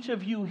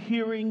you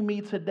hearing me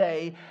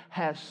today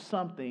has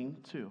something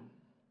too.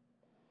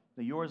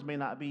 Now, yours may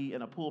not be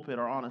in a pulpit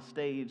or on a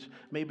stage.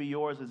 Maybe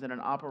yours is in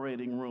an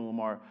operating room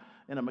or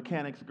in a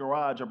mechanic's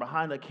garage or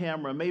behind a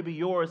camera. Maybe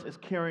yours is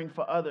caring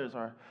for others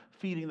or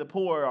feeding the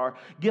poor or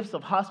gifts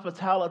of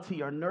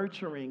hospitality or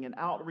nurturing and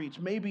outreach.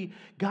 Maybe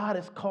God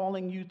is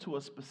calling you to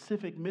a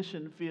specific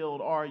mission field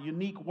or a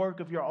unique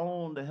work of your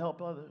own to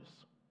help others.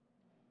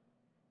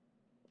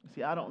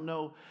 See, I don't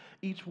know.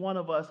 Each one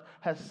of us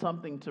has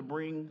something to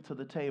bring to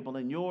the table,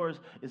 and yours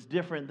is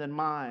different than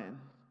mine.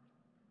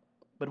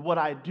 But what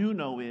I do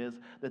know is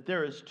that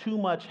there is too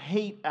much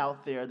hate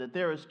out there, that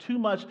there is too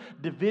much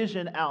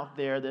division out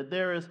there, that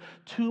there is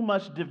too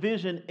much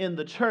division in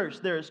the church,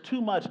 there is too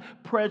much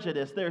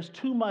prejudice, there's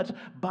too much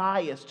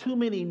bias, too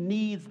many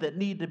needs that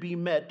need to be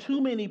met,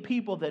 too many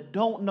people that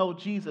don't know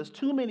Jesus,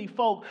 too many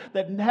folk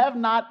that have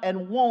not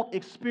and won't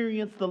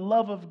experience the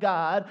love of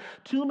God,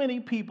 too many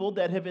people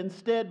that have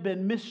instead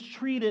been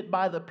mistreated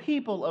by the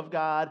people of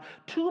God,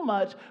 too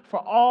much for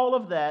all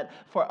of that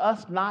for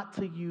us not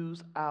to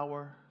use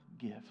our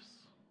gifts.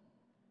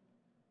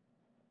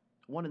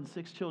 1 in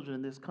 6 children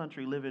in this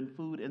country live in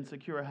food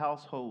insecure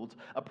households.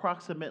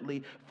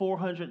 Approximately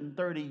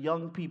 430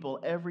 young people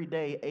every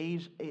day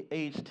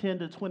aged 10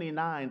 to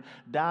 29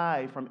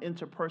 die from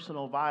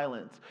interpersonal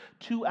violence.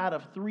 2 out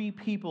of 3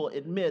 people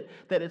admit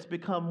that it's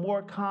become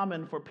more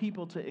common for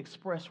people to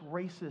express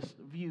racist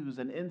views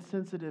and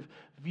insensitive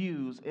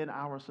views in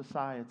our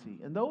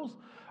society. And those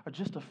are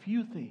just a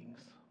few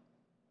things.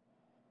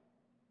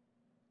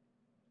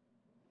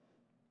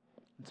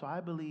 And so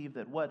I believe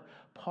that what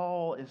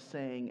Paul is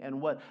saying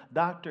and what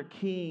Dr.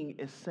 King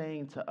is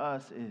saying to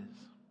us is,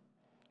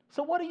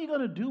 so what are you going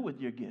to do with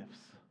your gifts?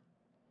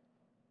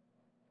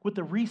 with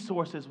the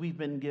resources we've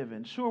been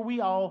given. Sure,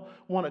 we all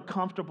want a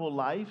comfortable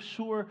life.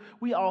 Sure,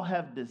 we all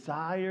have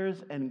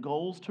desires and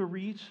goals to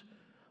reach.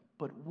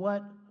 But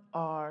what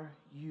are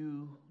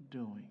you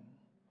doing?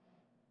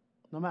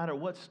 No matter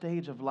what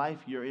stage of life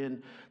you're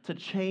in, to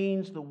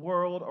change the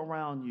world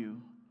around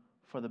you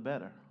for the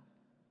better.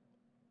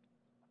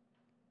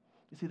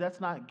 You see,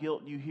 that's not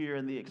guilt you hear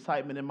in the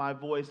excitement in my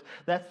voice.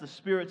 That's the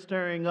Spirit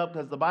stirring up,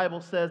 because the Bible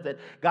says that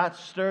God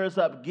stirs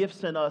up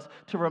gifts in us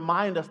to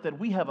remind us that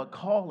we have a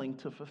calling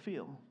to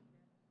fulfill.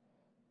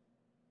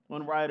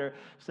 One writer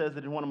says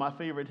that in one of my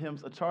favorite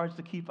hymns, "A charge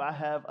to keep I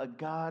have, a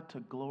God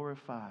to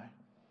glorify,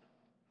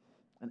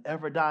 an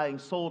ever-dying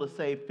soul to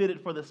save,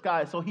 fitted for the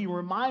sky." So he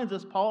reminds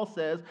us, Paul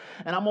says,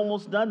 and I'm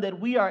almost done, that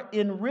we are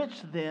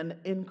enriched then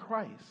in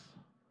Christ.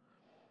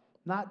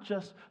 Not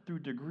just through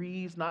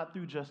degrees, not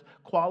through just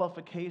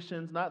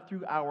qualifications, not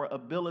through our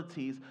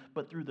abilities,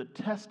 but through the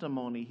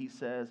testimony, he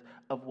says,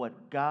 of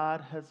what God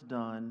has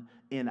done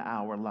in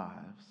our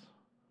lives.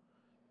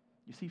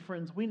 You see,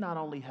 friends, we not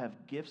only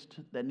have gifts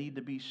that need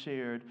to be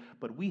shared,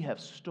 but we have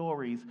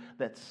stories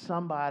that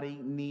somebody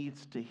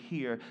needs to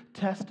hear.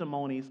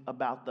 Testimonies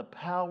about the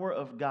power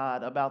of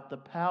God, about the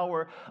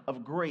power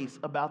of grace,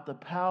 about the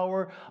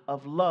power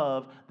of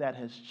love that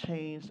has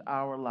changed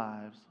our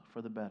lives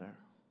for the better.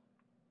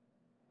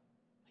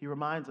 He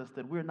reminds us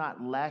that we're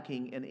not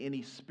lacking in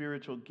any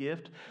spiritual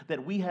gift,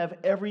 that we have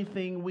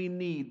everything we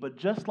need. But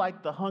just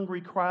like the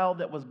hungry crowd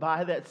that was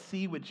by that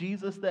sea with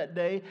Jesus that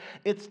day,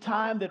 it's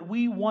time that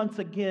we once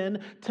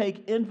again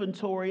take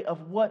inventory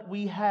of what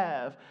we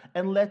have,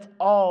 and let's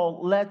all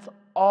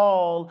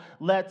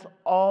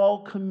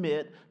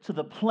commit to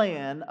the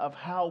plan of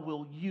how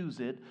we'll use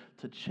it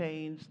to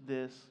change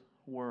this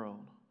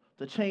world,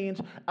 to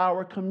change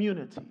our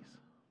communities.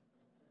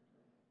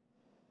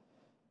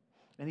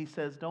 And he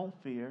says, don't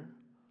fear.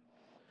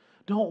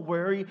 Don't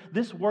worry.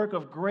 This work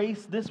of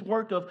grace, this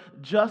work of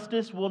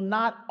justice will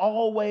not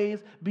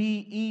always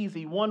be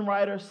easy. One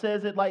writer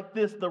says it like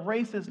this: the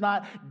race is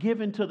not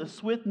given to the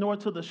swift nor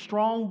to the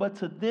strong, but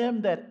to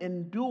them that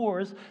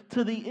endures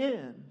to the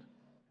end.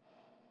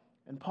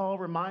 And Paul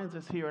reminds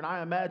us here, and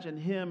I imagine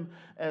him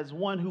as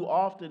one who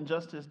often,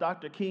 just as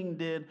Dr. King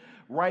did,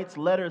 writes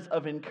letters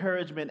of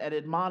encouragement and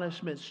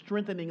admonishment,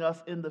 strengthening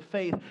us in the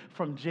faith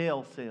from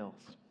jail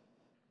cells,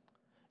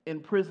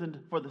 imprisoned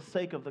for the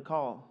sake of the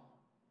call.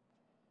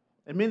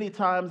 And many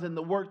times in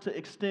the work to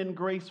extend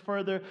grace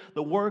further,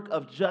 the work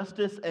of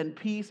justice and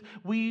peace,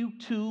 we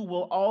too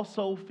will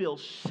also feel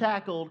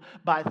shackled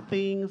by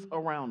things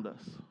around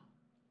us.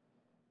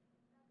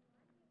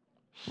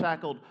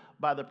 Shackled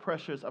by the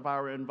pressures of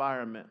our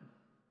environment.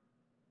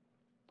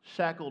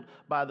 Shackled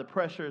by the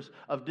pressures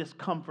of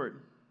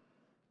discomfort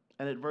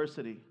and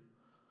adversity.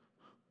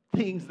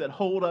 Things that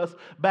hold us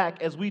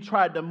back as we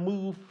try to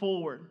move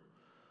forward.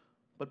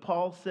 But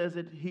Paul says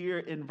it here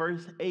in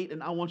verse 8,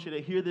 and I want you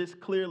to hear this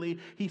clearly.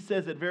 He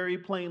says it very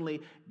plainly: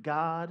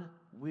 God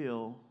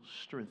will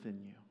strengthen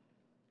you.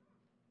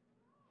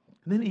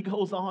 And then he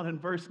goes on in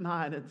verse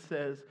 9 and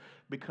says,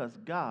 because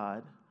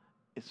God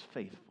is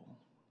faithful.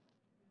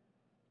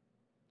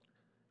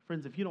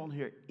 Friends, if you don't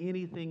hear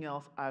anything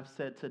else I've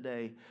said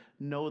today,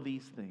 know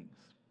these things.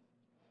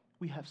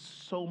 We have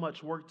so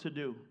much work to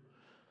do.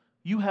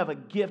 You have a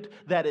gift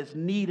that is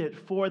needed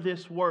for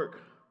this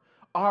work.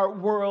 Our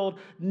world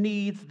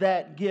needs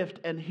that gift.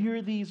 And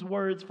hear these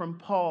words from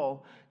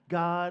Paul: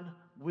 God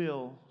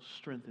will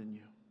strengthen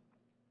you.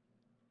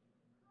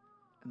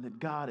 And that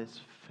God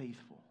is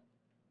faithful.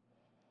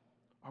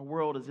 Our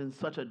world is in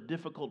such a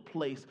difficult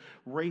place.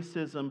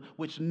 Racism,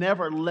 which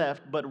never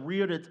left but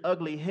reared its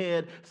ugly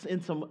head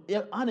in some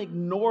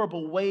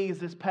unignorable ways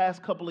this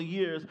past couple of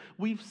years.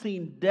 We've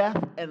seen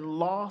death and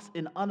loss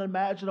in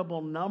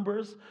unimaginable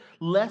numbers.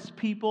 Less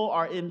people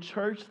are in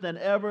church than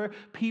ever.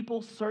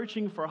 People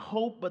searching for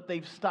hope, but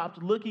they've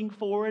stopped looking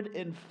for it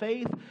in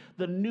faith.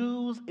 The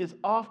news is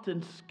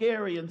often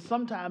scary, and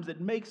sometimes it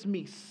makes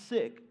me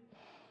sick.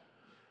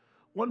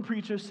 One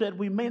preacher said,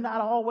 we may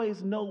not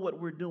always know what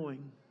we're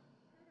doing,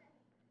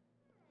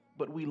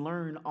 but we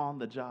learn on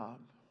the job.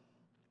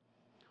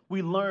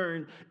 We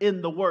learn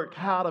in the work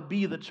how to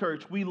be the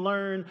church. We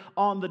learn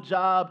on the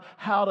job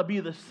how to be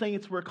the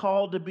saints we're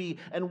called to be.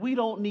 And we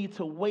don't need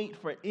to wait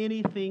for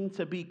anything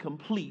to be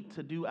complete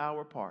to do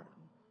our part.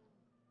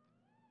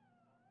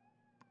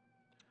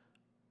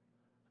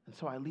 And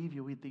so I leave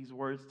you with these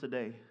words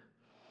today.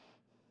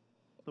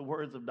 The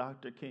words of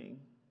Dr. King.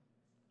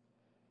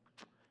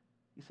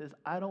 He says,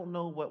 I don't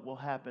know what will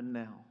happen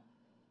now.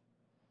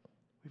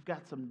 We've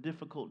got some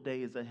difficult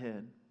days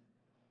ahead.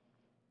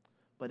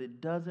 But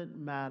it doesn't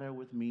matter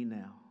with me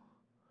now,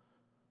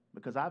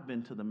 because I've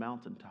been to the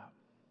mountaintop.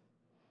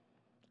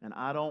 And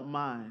I don't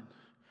mind.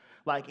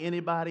 Like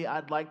anybody,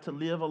 I'd like to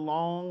live a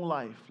long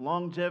life.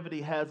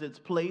 Longevity has its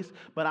place,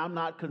 but I'm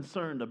not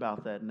concerned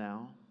about that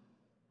now.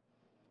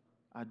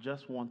 I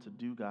just want to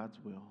do God's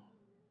will.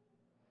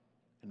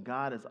 And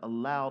God has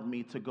allowed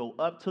me to go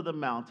up to the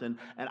mountain,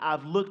 and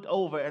I've looked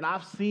over and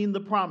I've seen the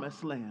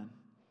promised land.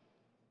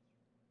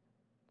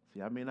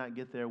 See, I may not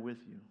get there with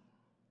you,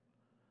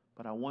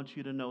 But I want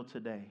you to know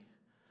today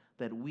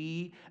that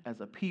we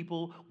as a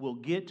people will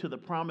get to the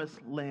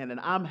promised land. And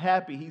I'm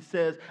happy. He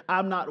says,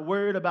 I'm not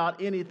worried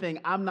about anything.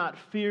 I'm not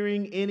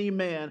fearing any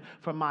man,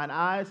 for mine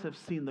eyes have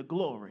seen the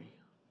glory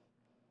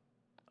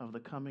of the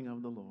coming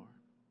of the Lord.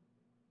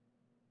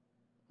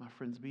 My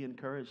friends, be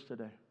encouraged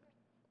today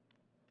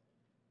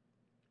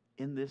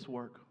in this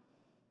work,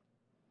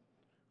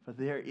 for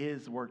there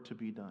is work to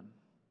be done.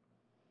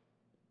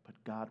 But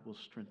God will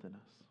strengthen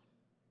us,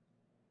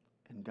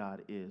 and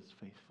God is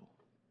faithful.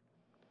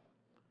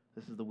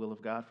 This is the will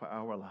of God for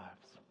our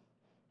lives,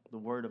 the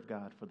word of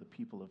God for the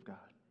people of God.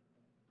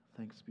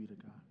 Thanks be to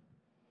God.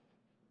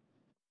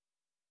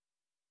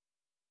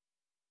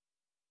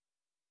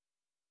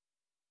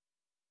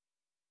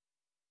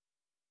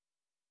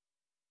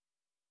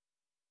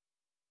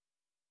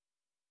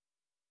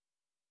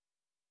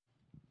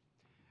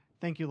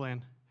 Thank you,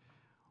 Lan.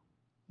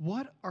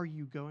 What are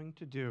you going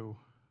to do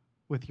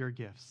with your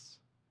gifts?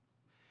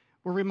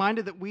 We're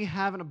reminded that we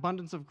have an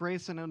abundance of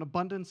grace and an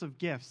abundance of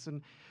gifts.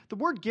 And the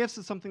word gifts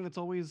is something that's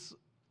always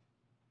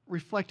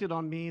reflected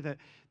on me, that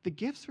the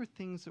gifts are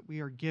things that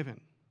we are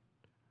given,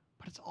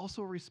 but it's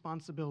also a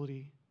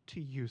responsibility to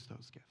use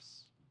those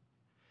gifts.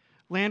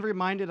 Lan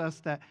reminded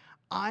us that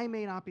I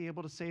may not be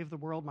able to save the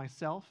world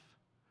myself,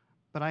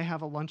 but I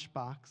have a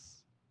lunchbox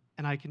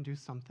and I can do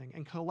something.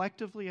 And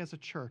collectively as a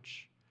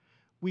church,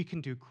 we can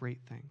do great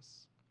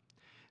things.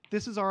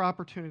 This is our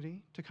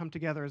opportunity to come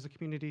together as a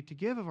community to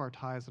give of our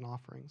tithes and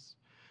offerings.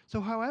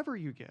 So however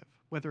you give,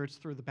 whether it's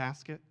through the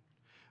basket,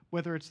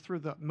 whether it's through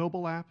the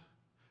mobile app,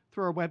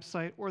 through our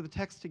website, or the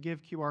text to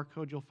give QR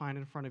code you'll find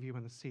in front of you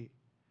in the seat,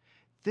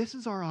 this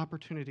is our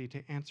opportunity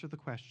to answer the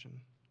question,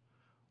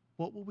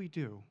 what will we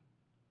do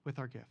with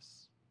our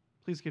gifts?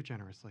 Please give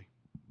generously.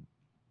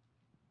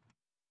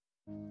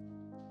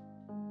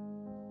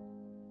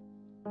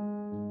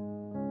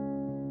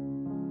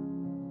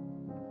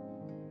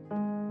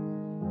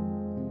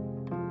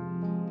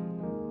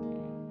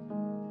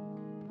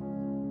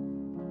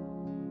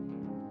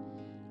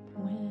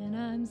 When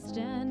I'm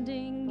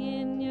standing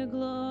in your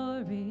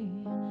glory,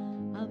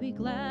 I'll be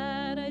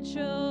glad I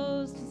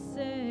chose to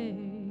say,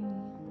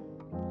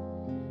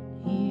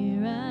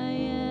 here I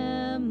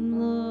am,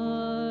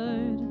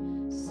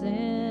 Lord,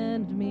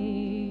 send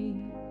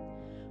me.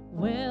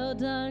 Well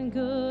done,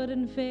 good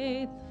and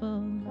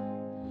faithful,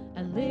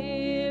 I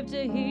live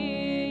to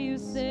hear you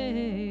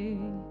say,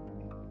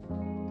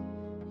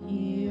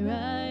 here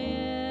I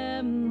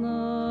am,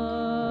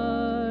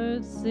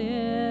 Lord,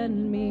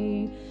 send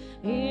me.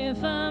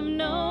 If I'm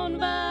known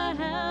by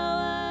how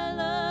I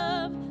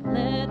love,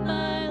 let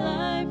my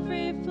life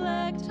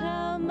reflect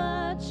how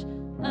much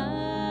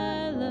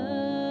I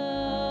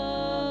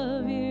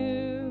love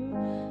you.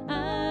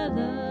 I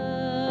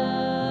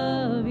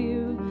love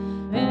you.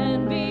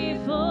 And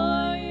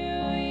before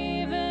you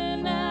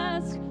even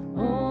ask,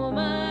 oh,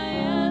 my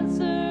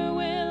answer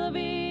will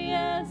be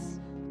yes,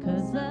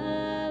 'cause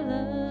I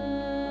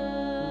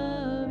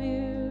love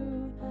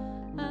you.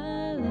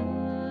 I love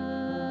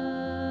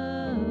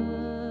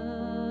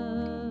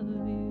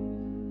you.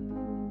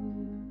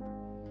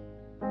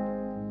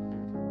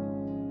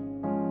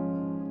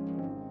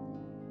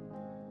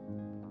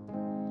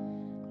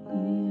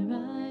 Here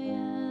I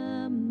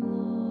am,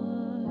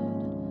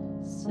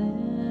 Lord,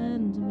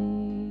 send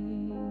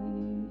me.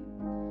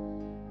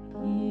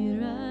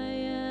 Here I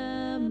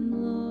am,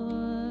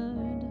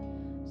 Lord,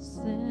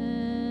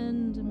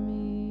 send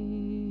me.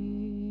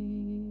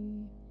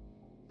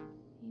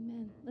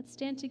 Amen. Let's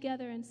stand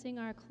together and sing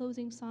our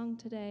closing song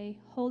today,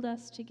 Hold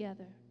Us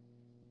Together.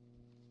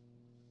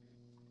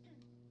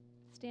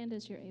 Stand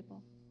as you're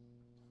able.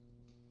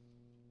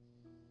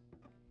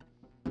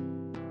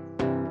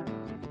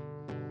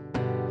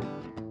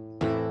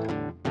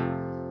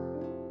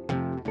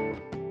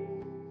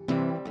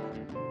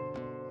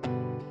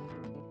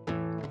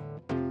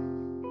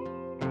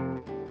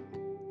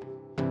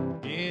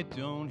 It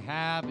don't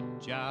have a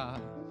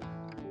job.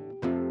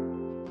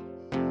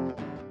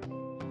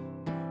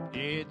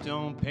 It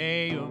don't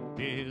pay your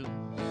bills.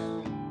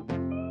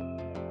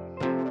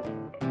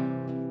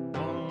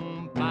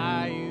 Won't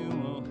buy you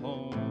a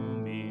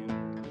home in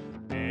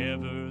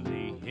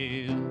Beverly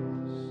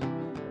Hills.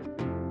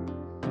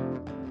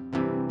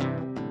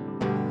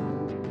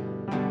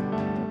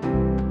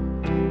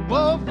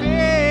 Won't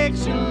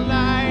fix your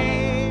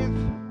life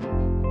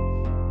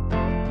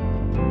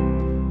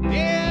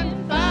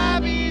in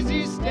 5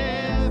 easy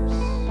steps.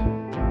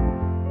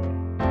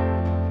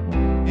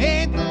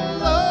 Ain't the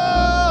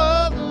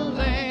law of the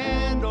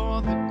land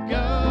or the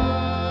government.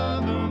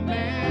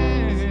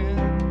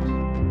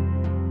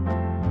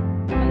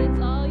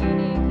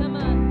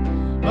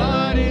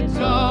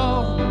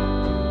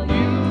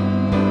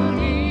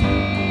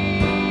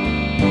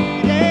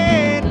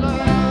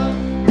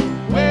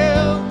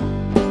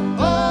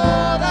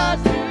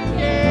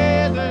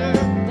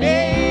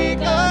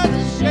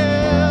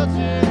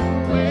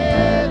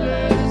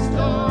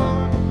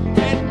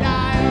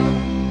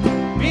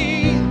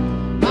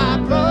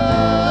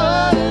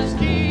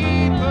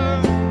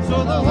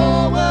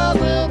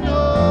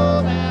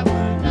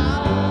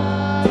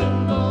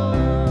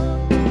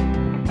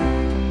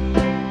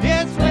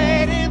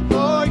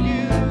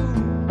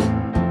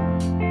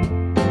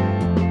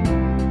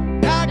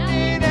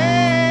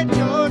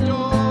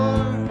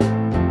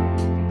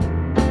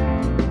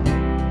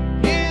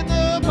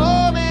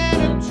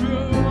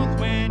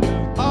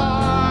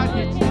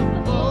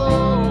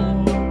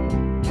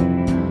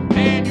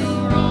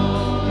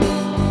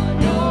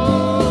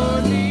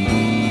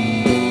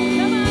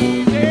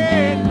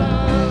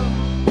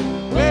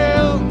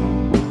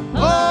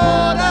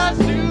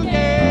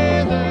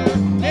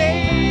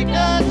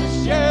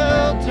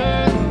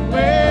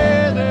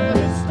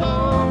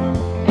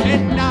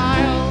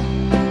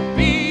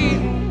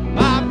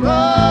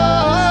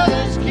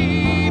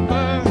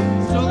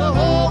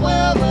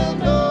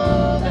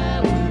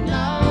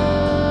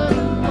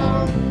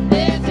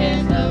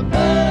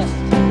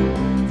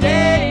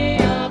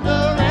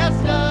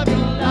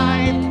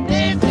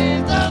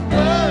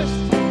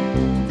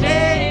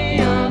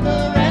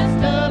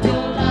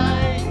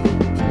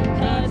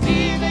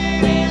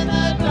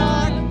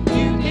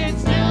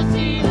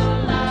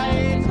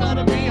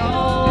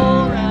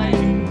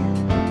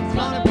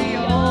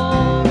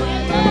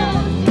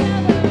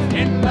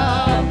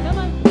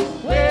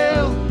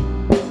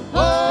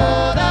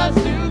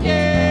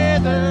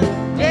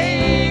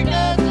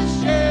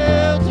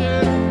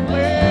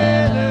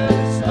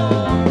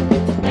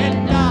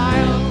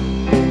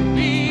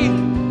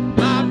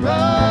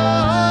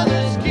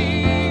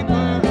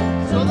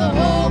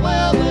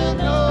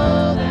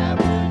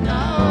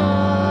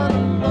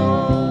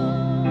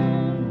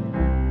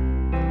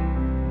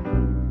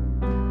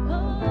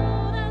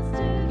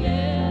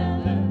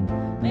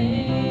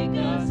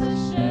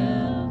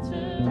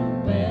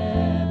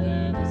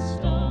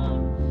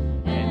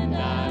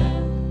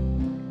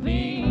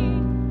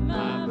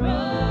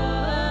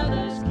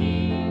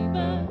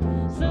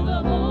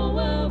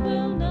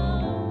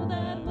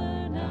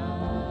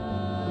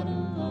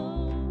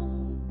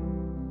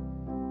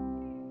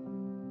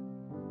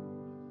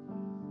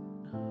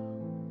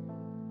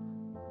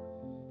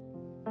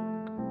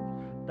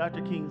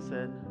 Dr. King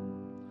said,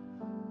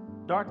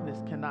 darkness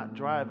cannot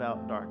drive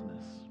out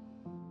darkness.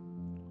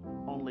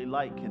 Only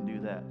light can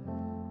do that.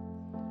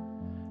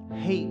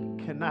 Hate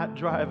cannot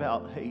drive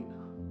out hate.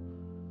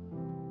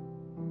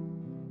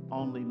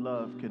 Only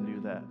love can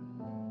do that.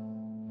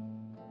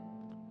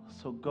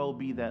 So go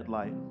be that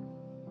light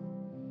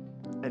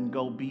and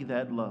go be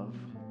that love.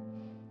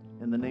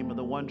 In the name of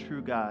the one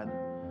true God,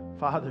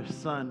 Father,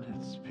 Son,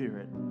 and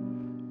Spirit,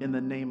 in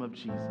the name of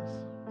Jesus,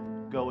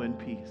 go in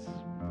peace.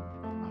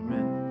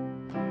 Amen.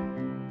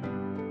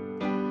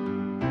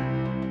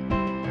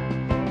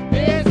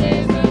 This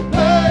is the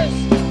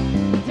first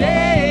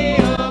day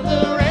of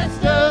the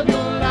rest of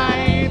your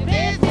life.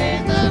 This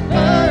is the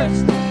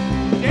first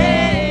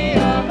day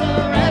of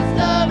the rest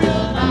of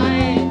your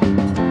life.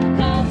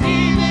 'Cause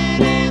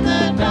even in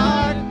the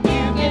dark,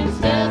 you can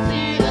still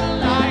see the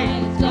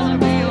light. It's gonna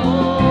be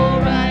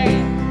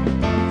alright.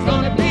 It's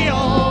gonna be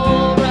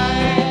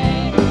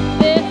alright.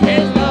 This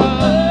is the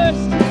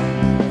first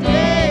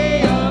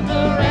day of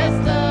the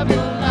rest of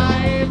your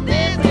life.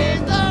 This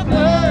is the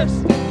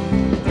first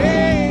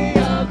day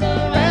of the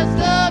rest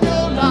of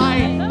your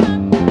life.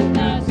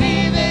 'Cause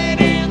even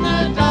in the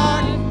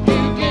dark,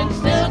 you can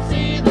still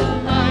see the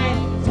light.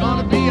 It's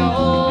gonna be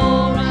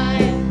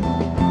alright.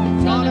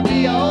 It's gonna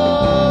be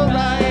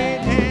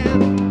alright.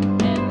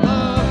 And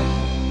love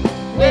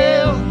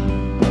will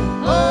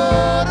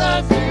hold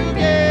us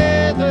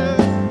together,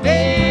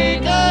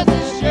 make us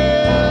a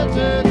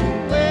shelter to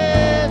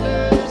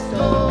weather the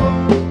storm.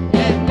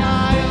 And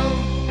I'll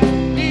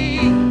be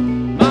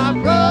my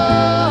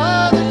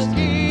brother's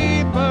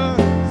keeper,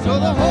 so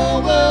the whole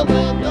world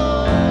will know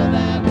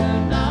that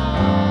we're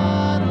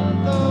not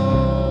alone.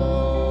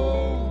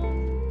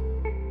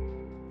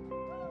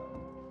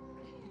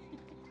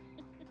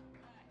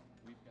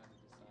 We've got to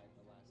decide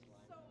the last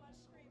line.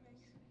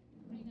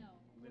 I know.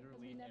 Literally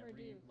We never every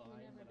do. We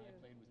line never that do.